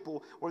religious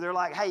people where they're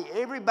like, hey,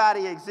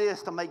 everybody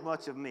exists to make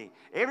much of me.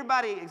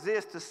 Everybody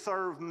exists to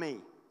serve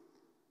me.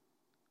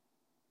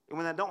 And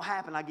when that don't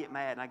happen, I get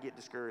mad and I get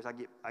discouraged.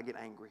 I get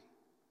angry.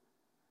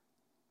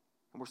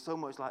 And we're so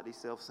much like these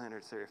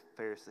self-centered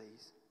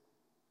Pharisees.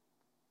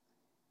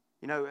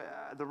 You know,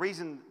 the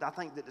reason I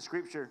think that the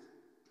scripture,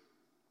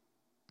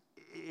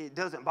 it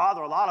doesn't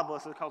bother a lot of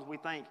us is because we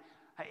think,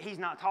 hey, he's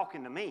not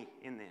talking to me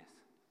in this.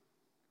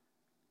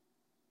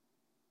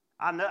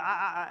 I know,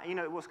 you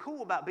know, what's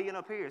cool about being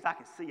up here is I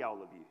can see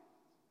all of you.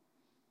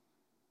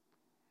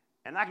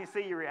 And I can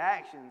see your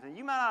reactions. And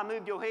you might not have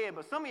moved your head,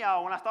 but some of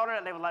y'all, when I started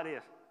out, they were like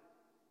this.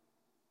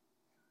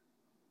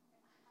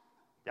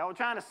 Y'all were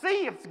trying to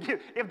see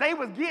if they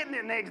was getting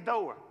it next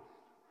door.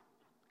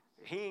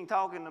 He ain't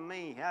talking to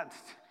me.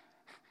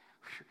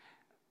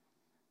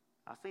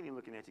 I seen him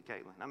looking at you,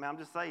 Caitlin. I mean, I'm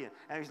just saying.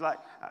 And he's like,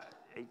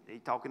 he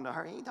talking to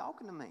her. He ain't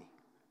talking to me.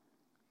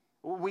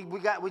 We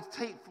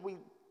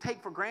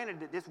take for granted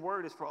that this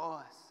word is for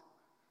us.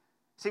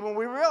 See, when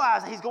we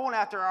realize that he's going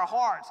after our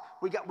hearts,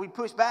 we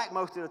push back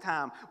most of the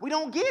time. We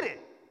don't get it.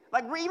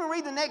 Like, even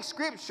read the next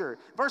scripture.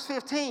 Verse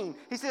 15,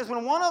 he says,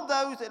 when one of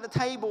those at the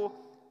table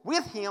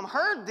with him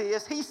heard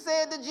this, he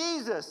said to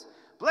Jesus,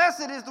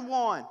 blessed is the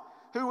one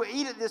who will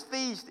eat at this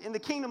feast in the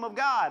kingdom of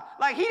God.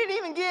 Like, he didn't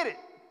even get it.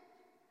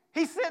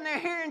 He's sitting there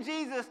hearing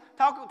Jesus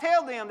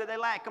tell them that they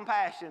lacked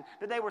compassion,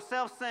 that they were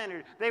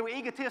self-centered, they were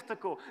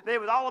egotistical, they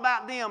was all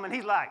about them. And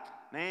he's like,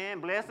 man,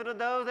 blessed are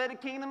those at the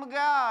kingdom of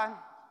God.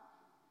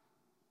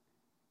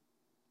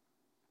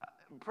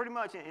 Pretty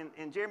much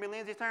in Jeremy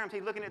Lindsay's terms,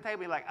 he's looking at the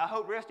table, he's like, I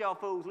hope the rest of y'all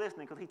fools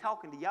listening because he's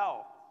talking to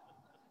y'all.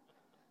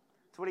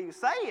 That's what he was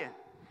saying.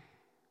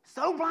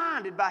 So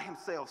blinded by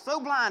himself,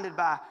 so blinded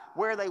by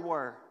where they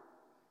were.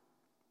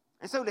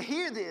 And so to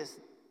hear this,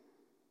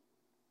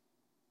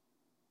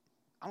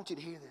 I want you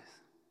to hear this.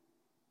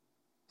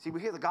 See,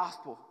 we hear the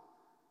gospel,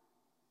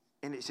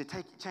 and it should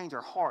change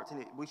our hearts,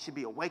 and we should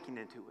be awakened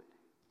into it.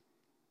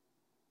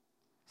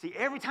 See,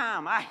 every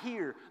time I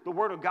hear the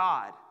Word of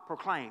God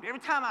proclaimed, every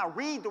time I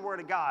read the Word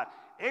of God,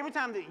 every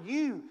time that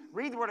you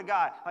read the Word of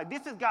God, like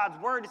this is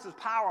God's Word, this is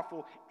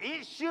powerful,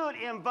 it should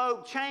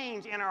invoke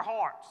change in our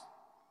hearts.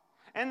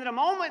 And the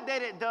moment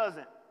that it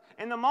doesn't,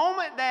 in the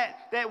moment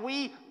that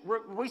we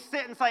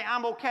sit and say,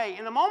 I'm okay,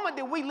 in the moment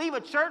that we leave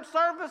a church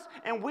service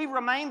and we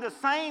remain the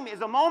same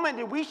is a moment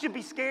that we should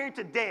be scared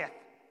to death.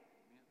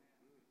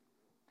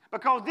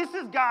 Because this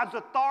is God's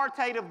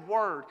authoritative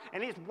word,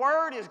 and his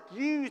word is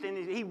used, and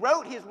he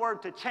wrote his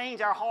word to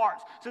change our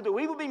hearts so that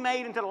we will be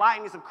made into the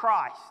likeness of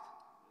Christ.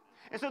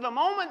 And so the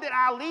moment that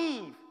I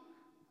leave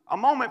a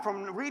moment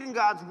from reading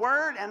God's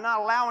word and not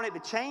allowing it to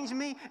change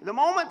me, the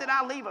moment that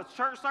I leave a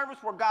church service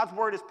where God's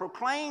word is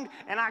proclaimed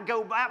and I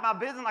go about my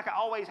business like I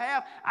always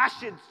have, I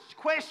should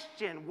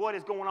question what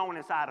is going on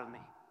inside of me.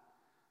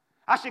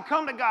 I should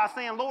come to God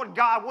saying, Lord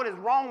God, what is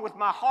wrong with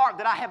my heart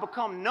that I have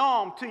become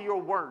numb to your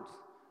words?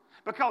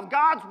 Because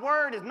God's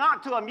word is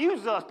not to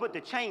amuse us, but to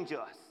change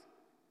us.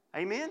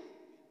 Amen?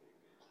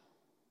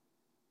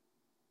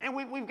 And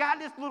we've got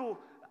this little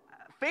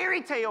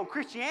fairy tale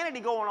Christianity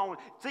going on.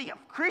 See,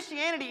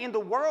 Christianity in the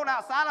world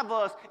outside of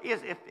us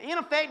is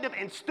ineffective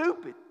and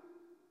stupid.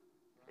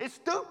 It's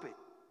stupid.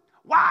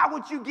 Why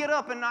would you get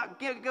up and not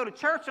go to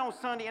church on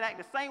Sunday and act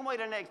the same way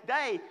the next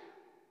day?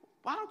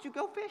 Why don't you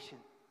go fishing?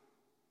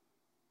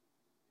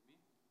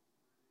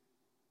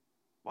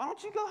 Why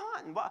don't you go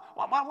hunting?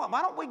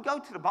 Why don't we go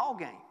to the ball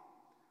game?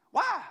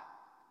 Why?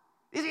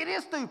 It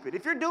is stupid.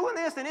 If you're doing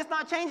this and it's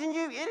not changing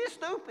you, it is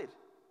stupid.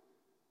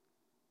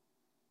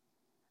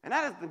 And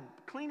that is the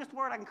cleanest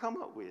word I can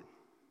come up with.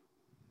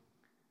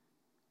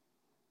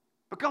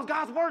 Because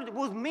God's word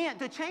was meant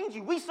to change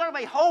you. We serve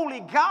a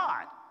holy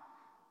God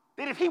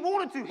that if he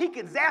wanted to, he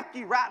could zap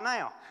you right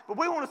now. But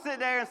we want to sit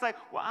there and say,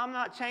 well, I'm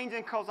not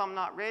changing because I'm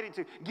not ready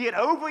to. Get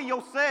over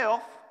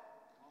yourself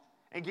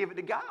and give it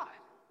to God.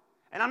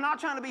 And I'm not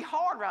trying to be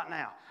hard right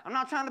now. I'm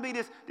not trying to be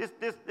this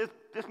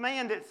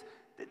man man,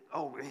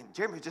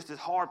 Jeremy's just this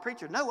hard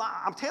preacher. No,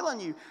 I'm telling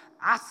you,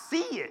 I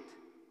see it.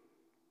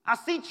 I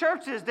see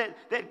churches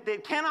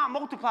that cannot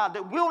multiply,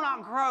 that will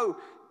not grow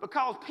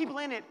because people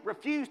in it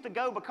refuse to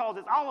go because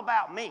it's all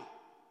about me.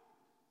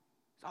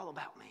 It's all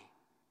about me.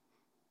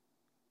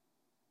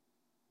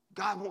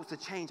 God wants to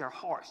change our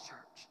hearts,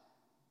 church.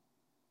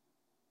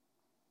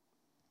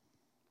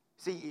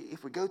 See,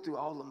 if we go through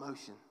all the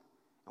motion,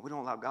 and we don't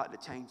allow God to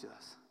change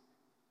us,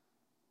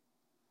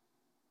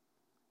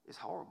 it's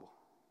horrible.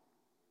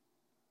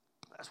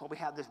 That's why we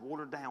have this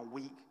watered-down,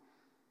 weak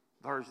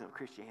version of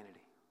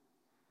Christianity.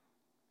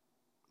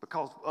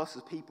 Because us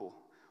as people,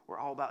 we're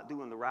all about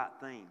doing the right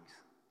things,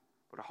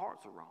 but our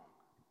hearts are wrong.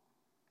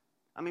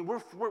 I mean,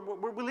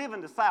 we live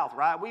in the South,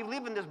 right? We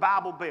live in this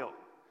Bible Belt.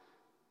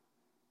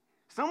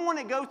 Someone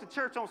that goes to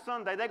church on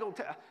Sunday, they're going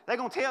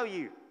to tell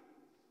you,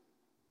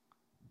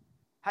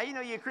 how you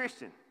know you're a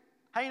Christian?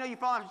 How you know you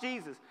follow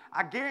Jesus?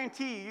 I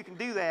guarantee you can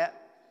do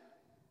that.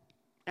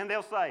 And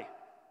they'll say,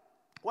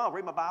 well, I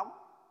read my Bible,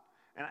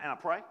 and I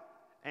pray,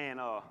 and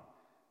I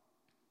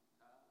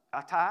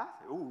tithe.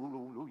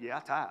 Ooh, yeah, I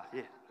tithe.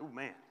 Yeah, ooh,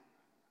 man.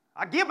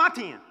 I give my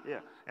 10. Yeah,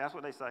 that's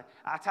what they say.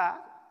 I tithe.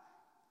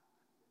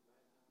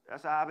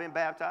 That's how I've been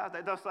baptized.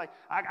 They'll say,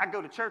 I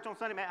go to church on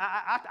Sunday, man.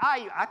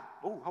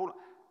 Hold on.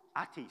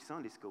 I teach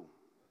Sunday school.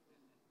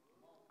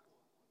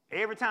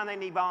 Every time they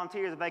need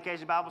volunteers at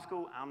Vacation Bible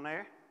School, I'm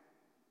there.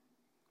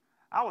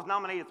 I was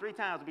nominated 3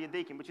 times to be a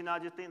deacon, but I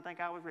just didn't think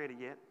I was ready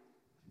yet.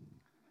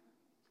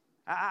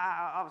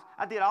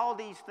 I did all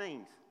these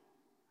things.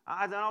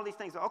 I've done all these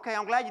things. Okay,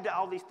 I'm glad you did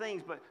all these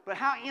things, but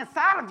how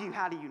inside of you,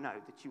 how do you know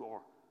that you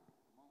are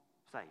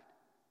saved?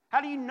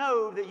 How do you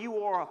know that you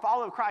are a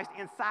follower of Christ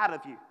inside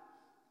of you?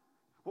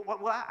 Well,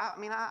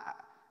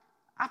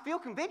 I feel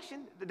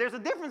conviction. There's a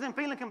difference in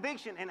feeling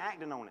conviction and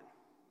acting on it.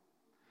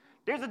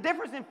 There's a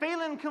difference in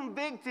feeling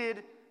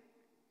convicted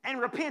and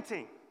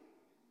repenting.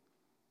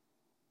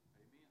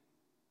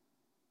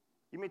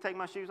 You mean take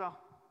my shoes off?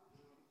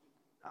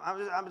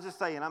 I'm just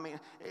saying,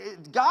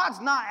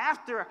 God's not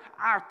after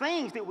our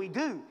things that we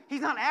do. He's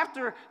not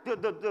after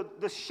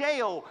the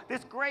shell,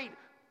 this great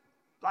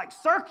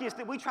circus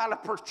that we try to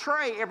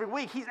portray every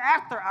week. He's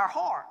after our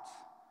hearts.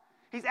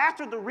 He's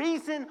after the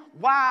reason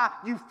why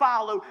you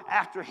follow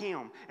after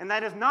him. And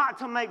that is not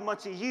to make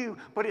much of you,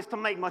 but it's to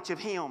make much of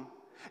him.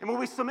 And when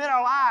we submit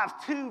our lives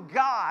to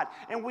God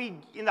and we,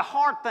 in the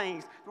hard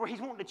things, where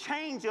he's wanting to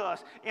change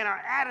us in our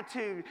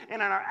attitude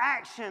and in our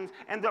actions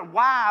and the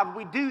why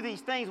we do these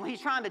things, when he's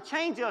trying to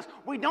change us,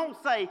 we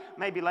don't say,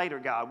 maybe later,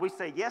 God. We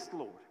say, yes,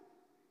 Lord.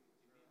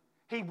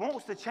 He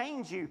wants to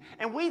change you.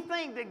 And we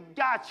think that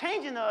God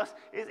changing us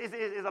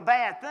is a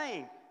bad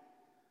thing.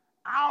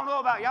 I don't know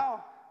about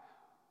y'all,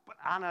 but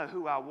I know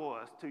who I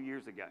was 2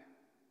 years ago.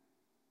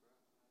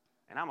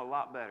 And I'm a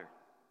lot better.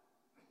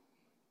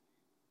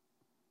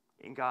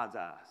 In God's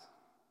eyes.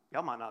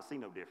 Y'all might not see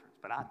no difference,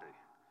 but I do.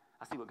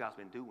 I see what God's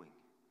been doing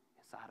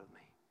inside of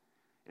me.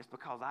 It's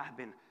because I have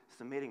been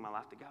submitting my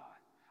life to God.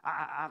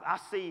 I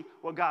see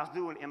what God's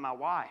doing in my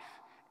wife,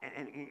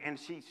 and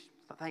she's,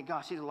 thank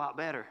God, she's a lot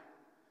better.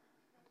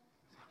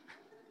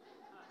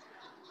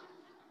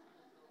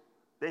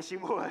 than she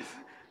was.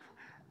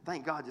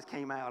 Thank God just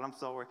came out. I'm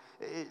sorry.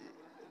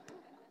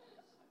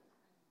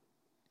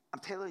 I'm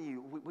telling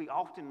you, we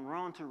often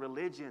run to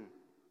religion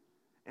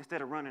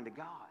instead of running to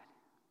God.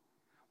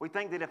 We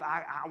think that if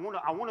I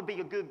want to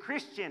be a good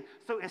Christian,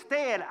 so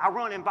instead I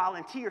run and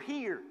volunteer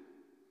here.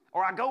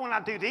 Or I go and I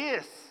do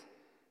this.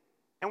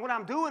 And what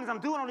I'm doing is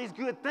I'm doing all these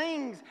good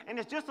things, and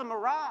it's just a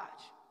mirage.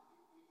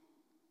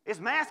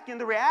 It's masking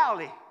the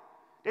reality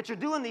that you're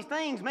doing these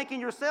things, making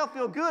yourself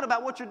feel good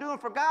about what you're doing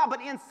for God,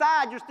 but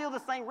inside you're still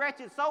the same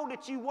wretched soul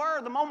that you were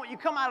the moment you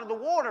come out of the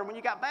water when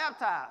you got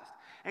baptized.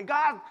 And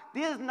God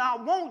does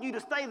not want you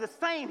to stay the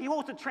same. He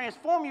wants to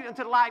transform you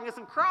into the likeness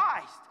of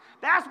Christ.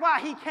 That's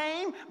why he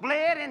came,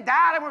 bled, and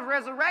died, and was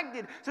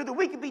resurrected, so that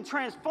we could be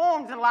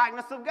transformed in the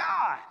likeness of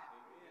God.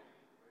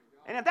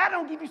 And if that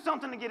don't give you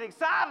something to get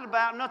excited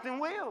about, nothing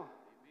will.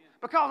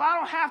 Because I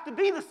don't have to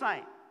be the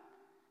same.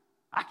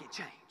 I can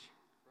change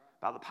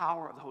by the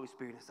power of the Holy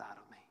Spirit inside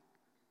of me.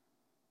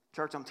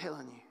 Church, I'm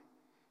telling you,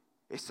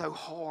 it's so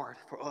hard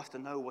for us to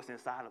know what's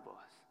inside of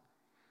us.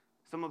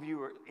 Some of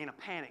you are in a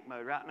panic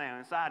mode right now.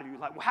 Inside of you,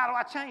 like, well, how do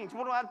I change?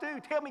 What do I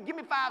do? Tell me, give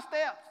me 5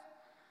 steps.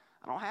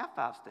 I don't have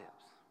 5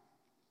 steps.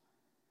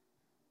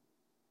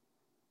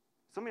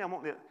 Some of you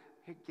want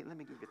let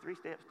me give you 3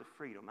 steps to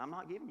freedom. I'm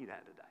not giving you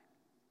that today.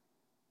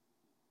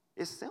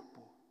 It's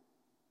simple.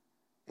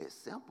 It's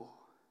simple.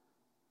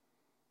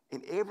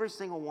 And every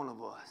single one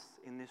of us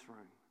in this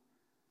room,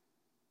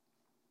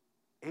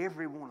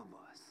 every one of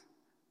us,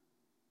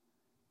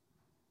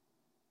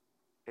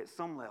 at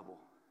some level,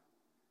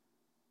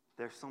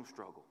 there's some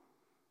struggle.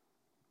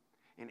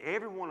 In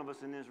every one of us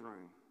in this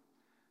room,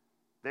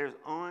 there's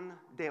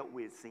undealt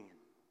with sin.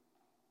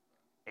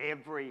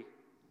 Every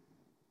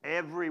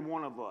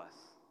one of us.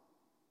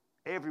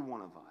 Every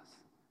one of us.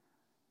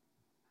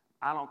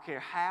 I don't care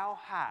how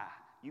high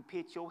you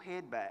pitch your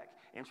head back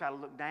and try to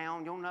look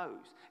down your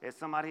nose at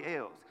somebody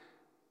else,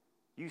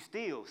 you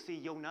still see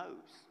your nose.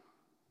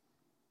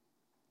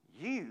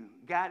 You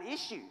got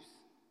issues.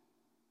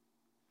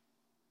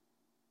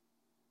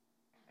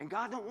 And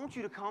God don't want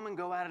you to come and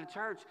go out of the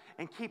church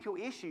and keep your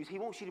issues. He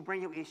wants you to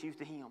bring your issues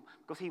to him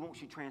because he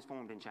wants you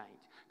transformed and changed.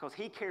 Because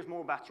he cares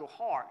more about your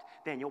heart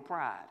than your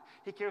pride.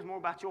 He cares more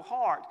about your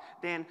heart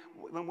than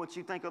what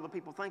you think other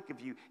people think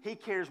of you. He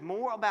cares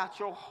more about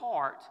your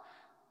heart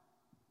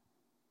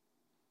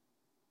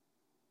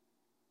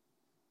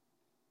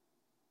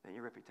than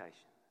your reputation.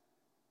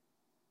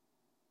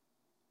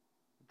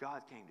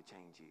 God came to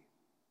change you.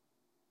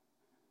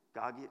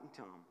 God didn't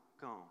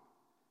come.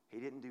 He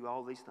didn't do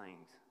all these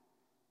things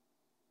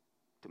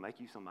to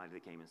make you somebody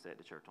that came and sat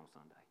to church on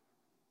Sunday.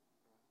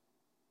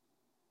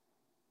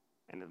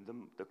 And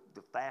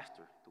the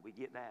faster that we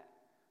get that,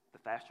 the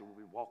faster we'll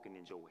be walking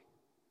in joy.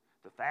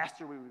 The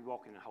faster we'll be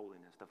walking in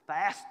holiness. The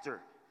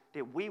faster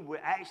that we will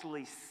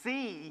actually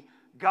see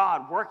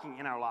God working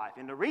in our life.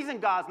 And the reason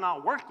God's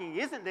not working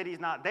isn't that he's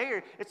not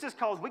there. It's just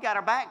because we got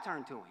our back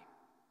turned to him.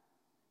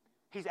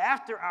 He's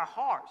after our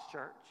hearts,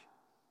 church.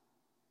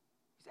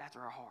 He's after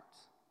our hearts.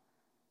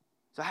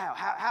 So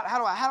how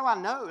do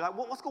I know? Like,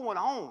 what's going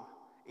on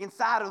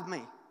inside of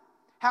me?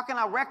 How can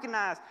I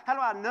recognize? How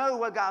do I know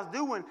what God's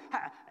doing?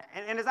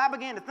 And as I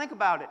began to think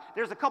about it,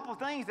 there's a couple of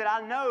things that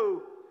I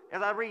know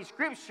as I read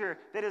Scripture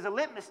that is a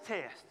litmus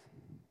test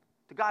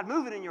to God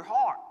moving in your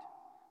heart.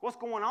 What's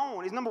going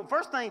on?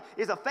 First thing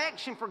is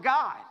affection for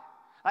God.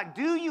 Like,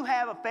 do you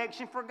have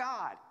affection for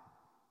God?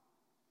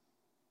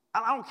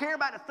 I don't care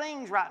about the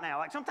things right now.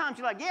 Like, sometimes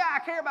you're like, yeah, I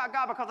care about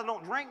God because I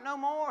don't drink no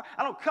more.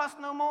 I don't cuss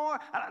no more.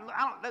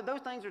 Those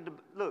things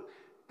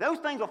those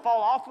things will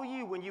fall off of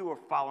you when you are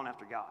following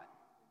after God.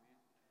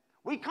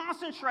 We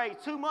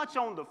concentrate too much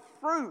on the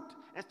fruit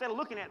instead of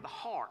looking at the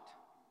heart.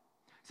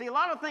 See, a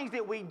lot of things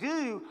that we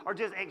do are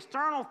just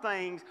external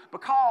things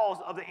because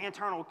of the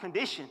internal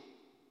condition.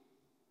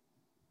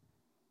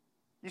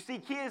 You see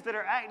kids that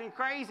are acting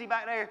crazy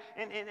back there,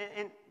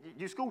 and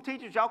you school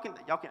teachers, y'all can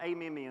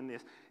amen me in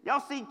this. Y'all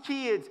see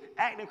kids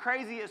acting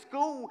crazy at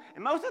school,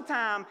 and most of the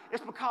time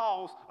it's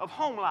because of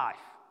home life.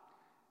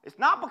 It's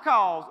not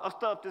because of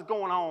stuff that's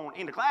going on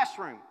in the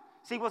classroom.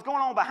 See, what's going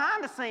on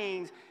behind the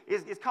scenes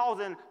is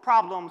causing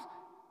problems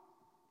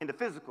in the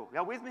physical.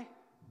 Y'all with me?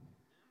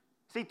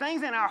 See,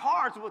 things in our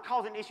hearts are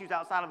causing issues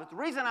outside of us. The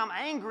reason I'm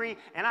angry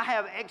and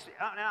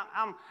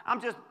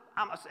I'm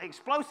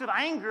explosive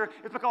anger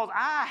is because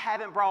I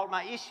haven't brought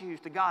my issues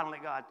to God and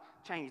let God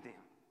change them.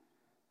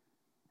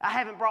 I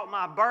haven't brought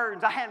my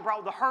burdens, I haven't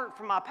brought the hurt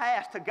from my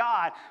past to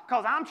God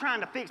because I'm trying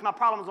to fix my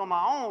problems on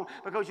my own.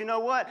 Because you know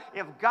what?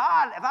 If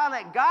I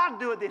let God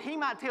do it, then he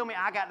might tell me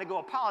I got to go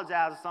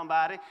apologize to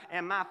somebody,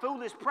 and my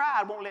foolish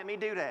pride won't let me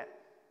do that.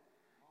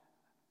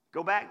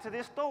 Go back to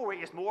this story.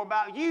 It's more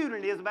about you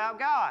than it is about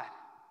God.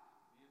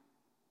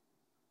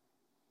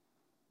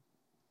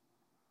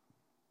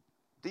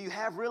 Do you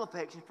have real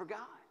affection for God?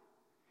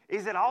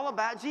 Is it all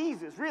about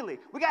Jesus? Really?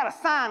 We got a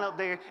sign up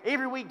there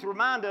every week to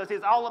remind us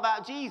it's all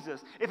about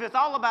Jesus. If it's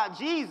all about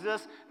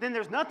Jesus, then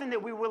there's nothing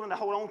that we're willing to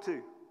hold on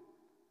to.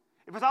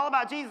 If it's all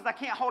about Jesus, I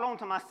can't hold on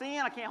to my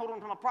sin. I can't hold on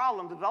to my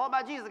problems. If it's all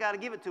about Jesus, I got to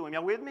give it to him.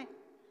 Y'all with me?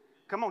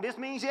 Come on, this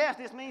means yes,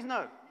 this means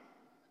no.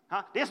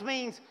 Huh? This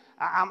means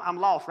I'm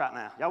lost right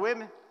now. Y'all with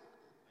me?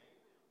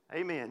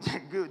 Amen.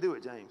 Good, do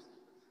it, James.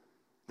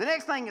 The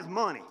next thing is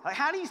money. Like,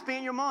 how do you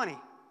spend your money?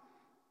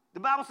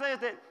 The Bible says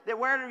that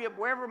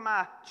wherever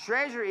my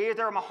treasure is,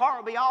 there my heart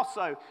will be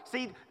also.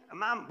 See,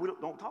 we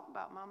don't talk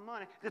about my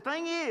money. The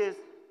thing is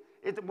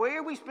that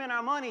where we spend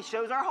our money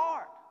shows our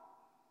heart.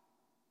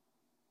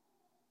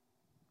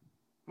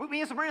 Me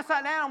and Sabrina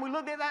sat down and we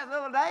looked at that the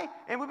other day,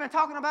 and we've been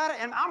talking about it,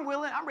 and I'm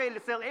ready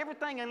to sell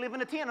everything and live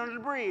in a tent under the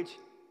bridge.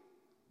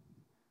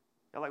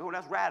 They're like, oh,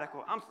 that's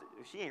radical.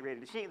 She ain't ready.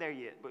 She ain't there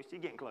yet, but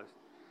she's getting close.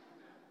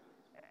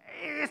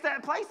 It's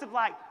that place of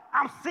like,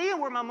 I'm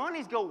seeing where my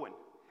money's going.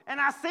 And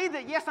I see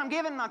that, yes, I'm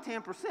giving my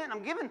 10%.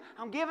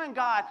 I'm giving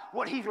God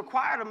what he's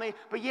required of me,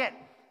 but yet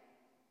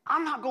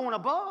I'm not going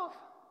above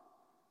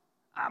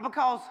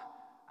because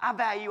I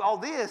value all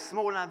this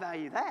more than I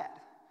value that.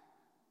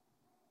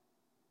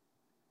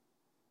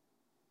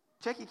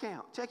 Check your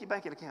account. Check your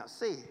banking account.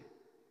 See,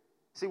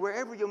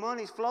 wherever your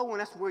money's flowing,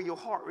 that's where your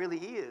heart really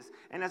is.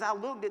 And as I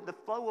looked at the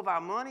flow of our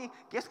money,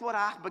 guess what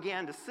I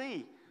began to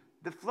see?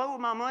 The flow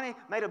of my money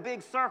made a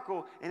big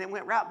circle, and it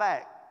went right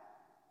back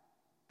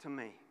to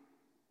me.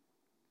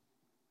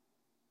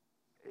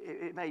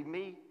 It made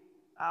me,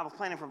 I was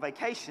planning for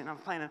vacation. I'm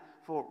planning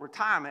for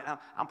retirement.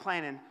 I'm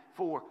planning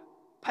for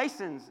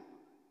Payson's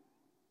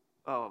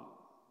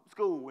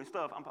school and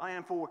stuff. I'm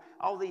planning for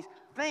all these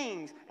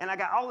things, and I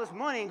got all this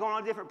money and going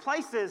all different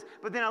places,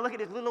 but then I look at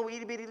this little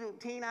itty-bitty little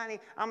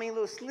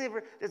little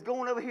sliver that's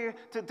going over here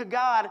to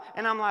God,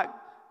 and I'm like,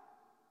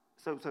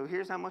 so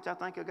here's how much I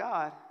think of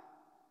God,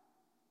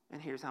 and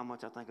here's how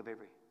much I think of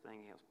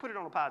everything else. Put it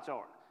on a pie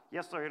chart.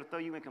 Yes, sir, it'll throw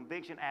you in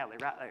Conviction Alley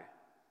right there.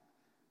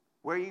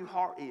 Where your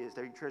heart is,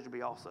 there your treasure will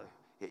be also.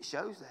 It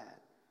shows that.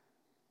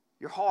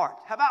 Your heart.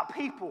 How about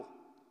people?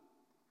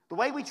 The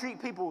way we treat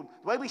people,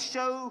 the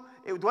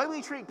way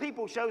we treat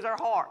people shows our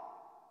heart.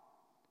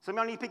 Some of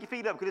y'all need to pick your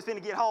feet up because it's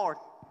going to get hard.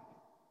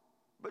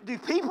 But do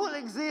people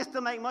exist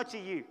to make much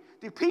of you?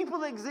 Do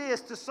people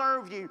exist to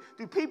serve you?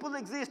 Do people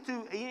exist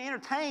to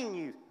entertain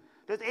you?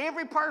 Does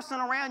every person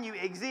around you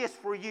exist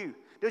for you?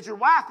 Does your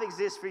wife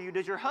exist for you?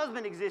 Does your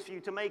husband exist for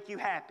you to make you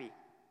happy?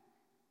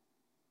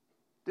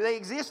 Do they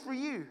exist for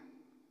you?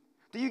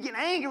 Do you get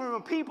angry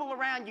when people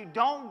around you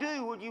don't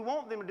do what you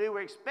want them to do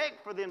or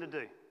expect for them to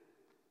do?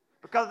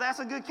 Because that's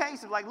a good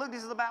case of like, look,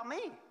 this is about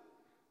me.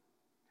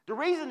 The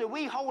reason that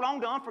we hold on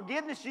to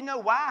unforgiveness, you know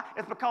why?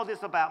 It's because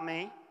it's about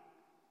me.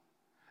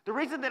 The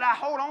reason that I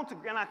hold on to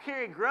and I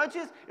carry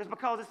grudges is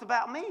because it's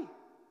about me.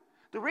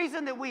 The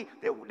reason that we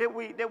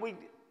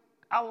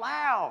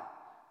allow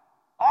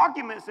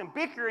arguments and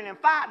bickering and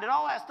fighting and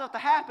all that stuff to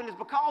happen is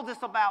because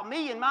it's about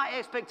me and my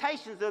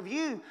expectations of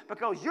you,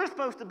 because you're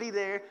supposed to be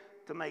there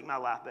to make my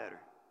life better.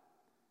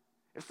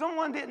 If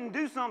someone didn't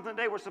do something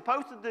they were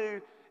supposed to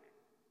do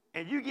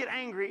and you get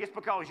angry, it's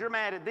because you're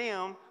mad at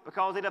them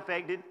because it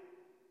affected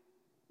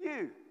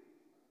you.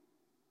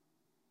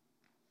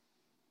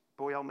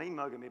 Boy, y'all mean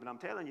mugging me, but I'm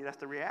telling you, that's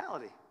the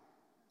reality.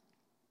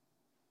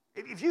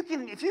 If you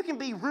can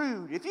be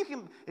rude, if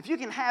you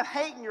can have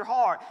hate in your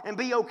heart and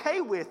be okay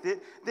with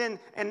it, then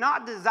and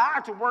not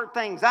desire to work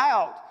things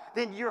out,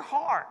 then your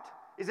heart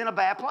is in a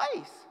bad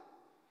place.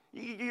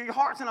 Your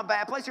heart's in a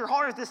bad place. Your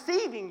heart is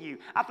deceiving you.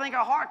 I think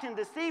our heart can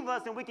deceive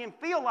us, and we can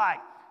feel like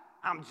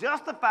I'm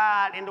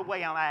justified in the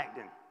way I'm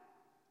acting.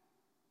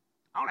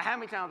 I don't know how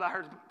many times I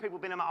heard people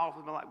been in my office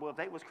and be like, well, if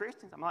they was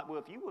Christians, I'm like, well,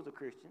 if you was a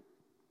Christian,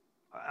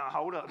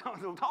 hold up,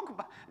 we're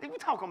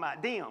talking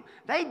about them.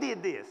 They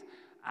did this.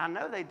 I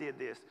know they did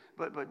this,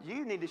 but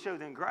you need to show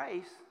them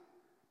grace.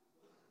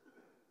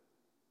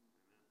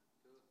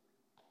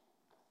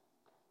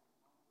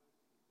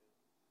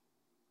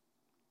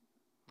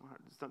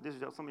 This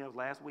is some of y'all's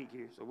last week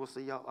here, so we'll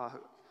see y'all.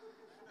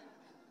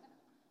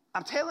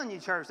 I'm telling you,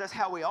 church, that's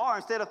how we are.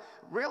 Instead of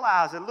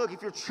realizing, look,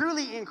 if you're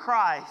truly in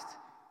Christ,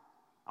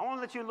 I want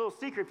to let you a little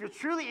secret. If you're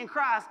truly in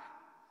Christ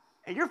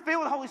and you're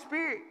filled with the Holy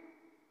Spirit,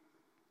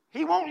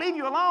 He won't leave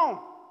you alone.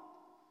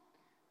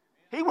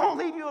 He won't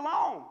leave you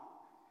alone.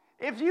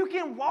 If you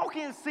can walk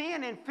in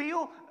sin and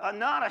feel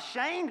not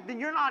ashamed, then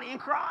you're not in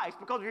Christ.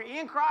 Because if you're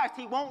in Christ,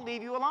 He won't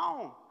leave you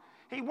alone.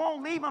 He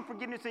won't leave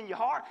unforgiveness in your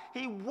heart.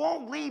 He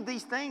won't leave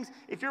these things.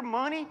 If your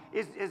money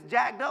is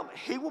jacked up,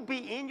 He will be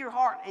in your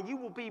heart, and you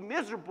will be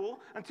miserable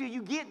until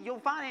you get your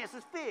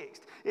finances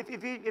fixed.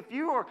 If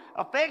you are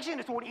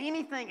affectionate toward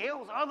anything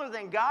else other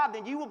than God,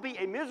 then you will be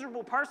a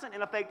miserable person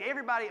and affect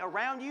everybody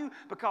around you,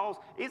 because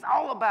it's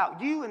all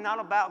about you and not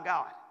about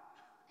God.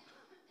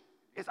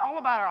 It's all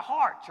about our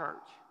heart, church.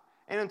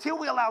 And until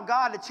we allow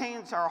God to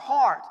change our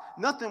heart,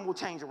 nothing will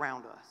change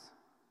around us.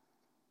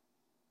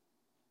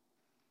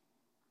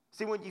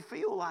 See, when you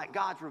feel like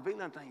God's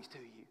revealing things to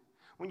you,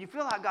 when you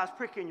feel like God's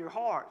pricking your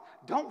heart,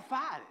 don't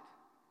fight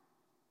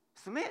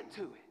it. Submit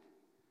to it.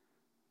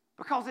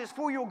 Because it's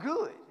for your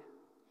good.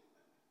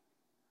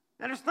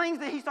 Now, there's things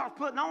that He starts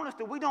putting on us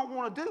that we don't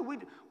want to do.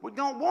 We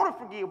don't want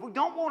to forgive. We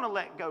don't want to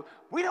let go.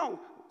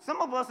 Some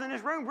of us in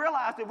this room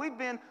realize that we've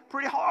been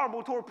pretty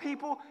horrible toward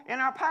people in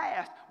our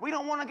past. We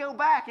don't want to go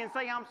back and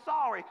say, I'm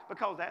sorry,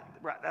 because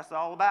that's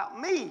all about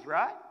me,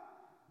 right?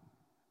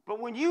 But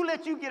when you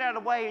let you get out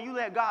of the way and you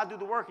let God do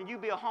the work and you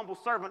be a humble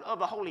servant of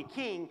the Holy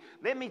King,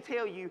 let me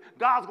tell you,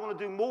 God's going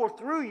to do more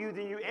through you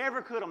than you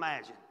ever could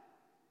imagine.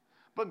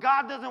 But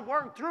God doesn't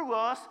work through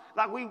us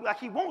like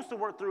He wants to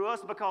work through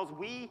us because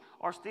we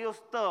are still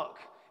stuck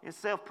in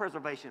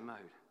self-preservation mode.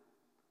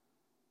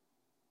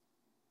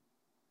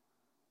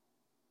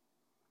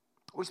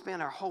 We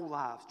spend our whole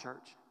lives,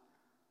 church,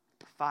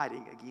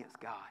 fighting against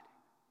God.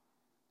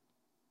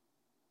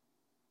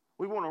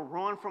 We want to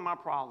run from our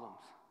problems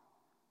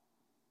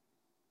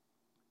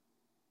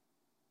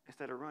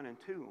instead of running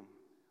to them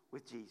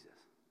with Jesus.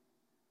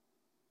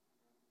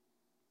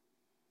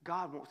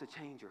 God wants to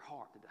change your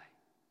heart today.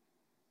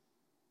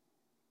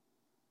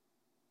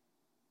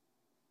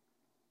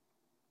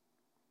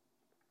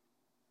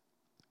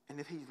 And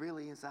if He's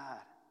really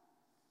inside,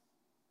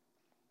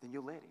 then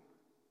you'll let Him.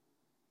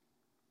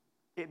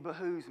 It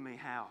behooves me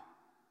how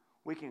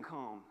we can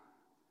come.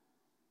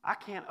 I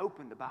can't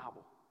open the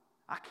Bible.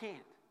 I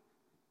can't.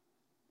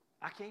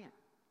 I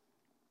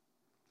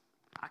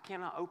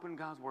cannot open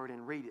God's Word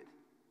and read it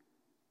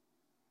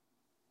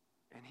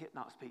and it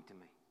not speak to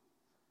me.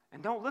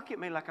 And don't look at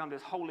me like I'm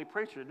this holy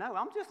preacher. No,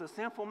 I'm just a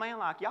sinful man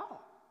like y'all.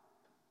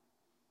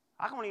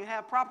 I don't even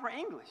have proper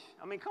English.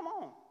 I mean, come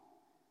on.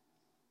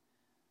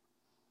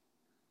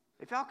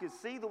 If y'all could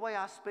see the way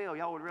I spell,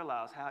 y'all would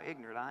realize how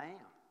ignorant I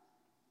am.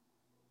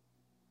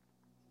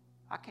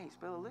 I can't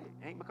spell a lick.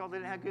 It ain't because they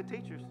didn't have good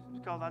teachers. It's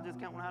because I just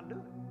can't know how to do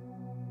it.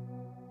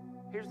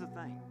 Here's the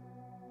thing.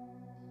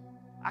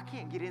 I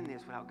can't get in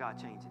this without God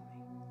changing me.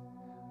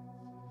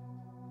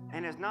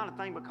 And it's not a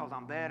thing because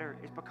I'm better.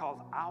 It's because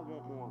I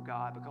want more of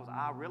God, because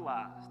I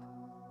realized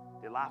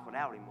that life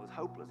without Him was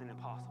hopeless and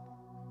impossible.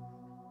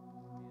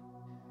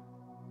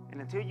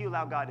 And until you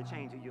allow God to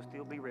change you, you'll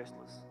still be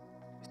restless.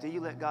 Until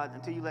you let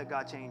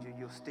God change you,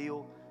 you'll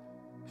still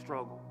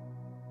struggle.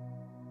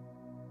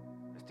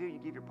 Until you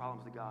give your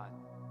problems to God,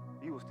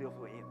 you will still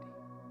feel empty.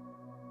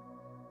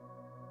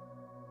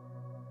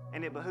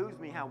 And it behooves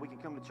me how we can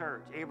come to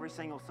church every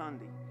single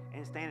Sunday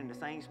and stand in the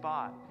same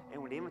spot. And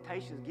when the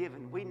invitation is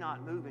given, we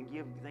not move and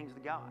give things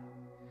to God.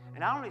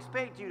 And I don't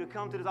expect you to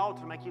come to this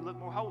altar to make you look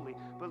more holy.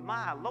 But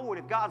my Lord,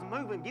 if God's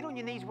moving, get on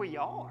your knees where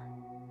you are.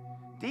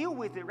 Deal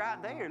with it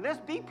right there. Let's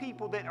be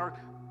people that are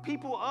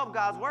people of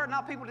God's Word,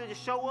 not people that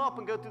just show up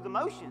and go through the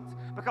motions.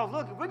 Because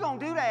look, if we're going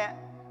to do that,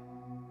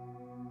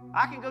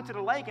 I can go to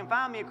the lake and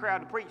find me a crowd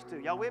to preach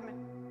to. Y'all with me?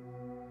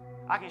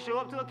 I can show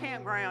up to a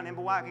campground and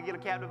boy, I can get a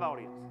captive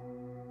audience.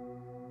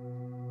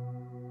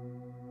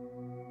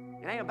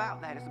 It ain't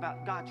about that. It's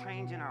about God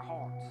changing our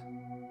hearts.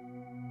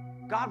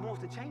 God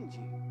wants to change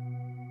you.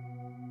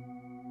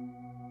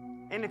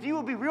 And if you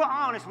would be real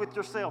honest with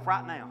yourself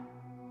right now,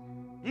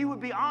 you would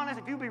be honest,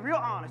 if you would be real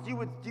honest, you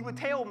would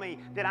tell me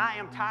that I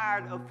am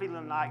tired of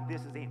feeling like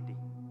this is empty.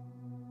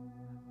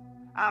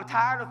 I'm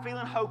tired of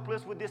feeling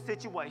hopeless with this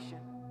situation.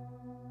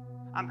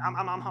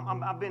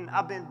 I've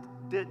been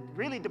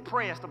really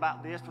depressed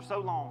about this for so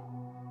long.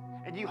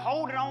 And you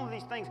hold it on to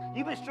these things.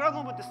 You've been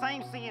struggling with the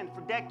same sin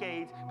for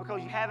decades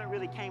because you haven't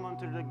really came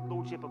under the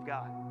lordship of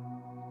God.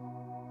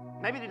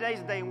 Maybe today's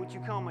the day in which you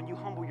come and you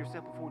humble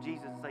yourself before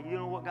Jesus and say, you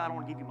know what, God, I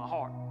want to give you my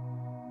heart.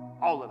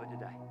 All of it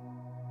today.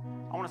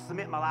 I want to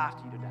submit my life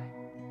to you today.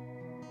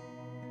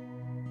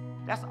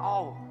 That's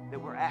all that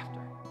we're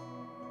after.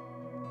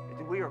 Is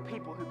that we are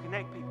people who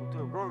connect people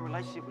to a growing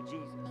relationship with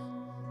Jesus.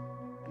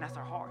 And that's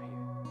our heart here.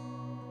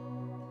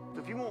 So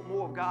if you want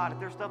more of God, if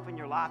there's stuff in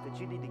your life that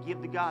you need to give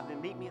to God,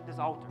 then meet me at this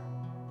altar.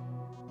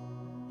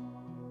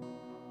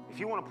 If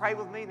you want to pray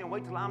with me, then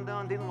wait till I'm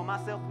done dealing with my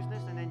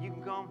selfishness, and then you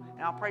can come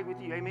and I'll pray with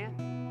you. Amen?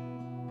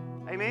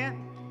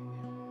 Amen?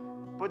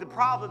 But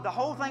the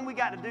whole thing we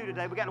got to do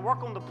today, we got to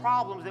work on the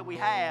problems that we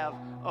have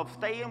of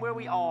staying where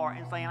we are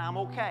and saying, I'm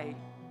okay.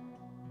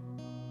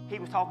 He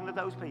was talking to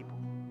those people.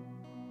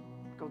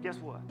 Because guess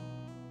what?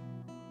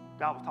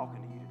 God was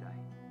talking to you today.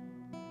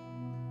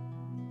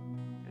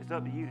 It's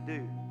up to you to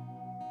do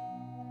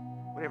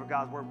whatever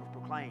God's word was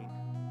proclaimed.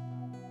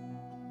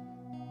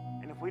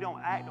 And if we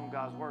don't act on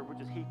God's word, we're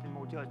just heaping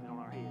more judgment on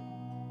our head.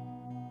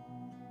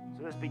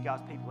 So let's be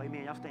God's people.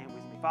 Amen. Y'all stand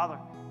with me. Father,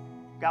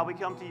 God, we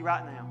come to you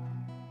right now.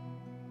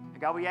 And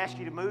God, we ask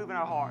you to move in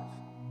our hearts.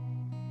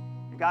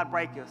 And God,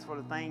 break us for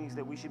the things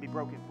that we should be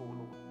broken for,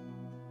 Lord.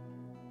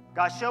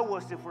 God, show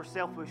us if we're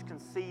selfish,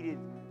 conceited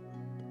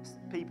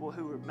people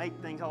who make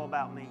things all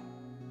about me.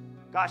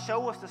 God,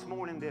 show us this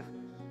morning that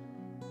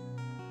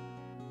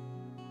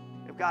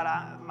if God,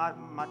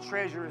 my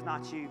treasure is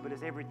not you, but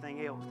it's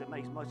everything else that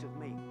makes much of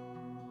me.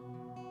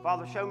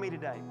 Father, show me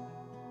today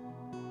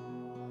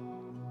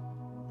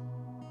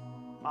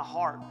my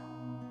heart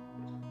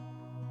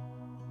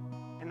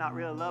and not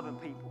really loving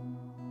people.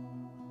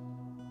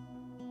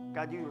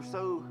 God, you are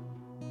so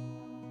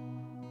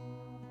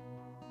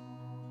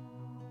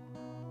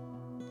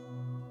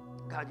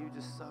you're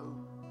just so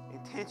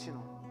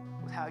intentional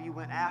with how you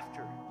went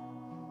after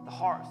the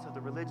hearts of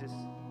the religious.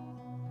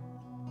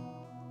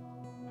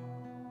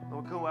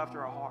 Lord, go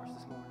after our hearts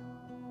this morning.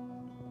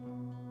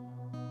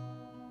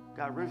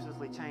 God,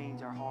 ruthlessly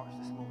change our hearts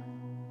this morning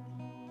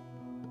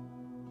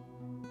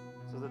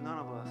so that none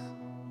of us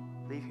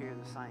leave here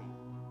the same.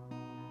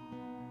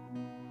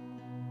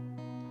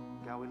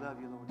 God, we love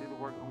you, Lord. Do the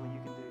work only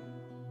you can do.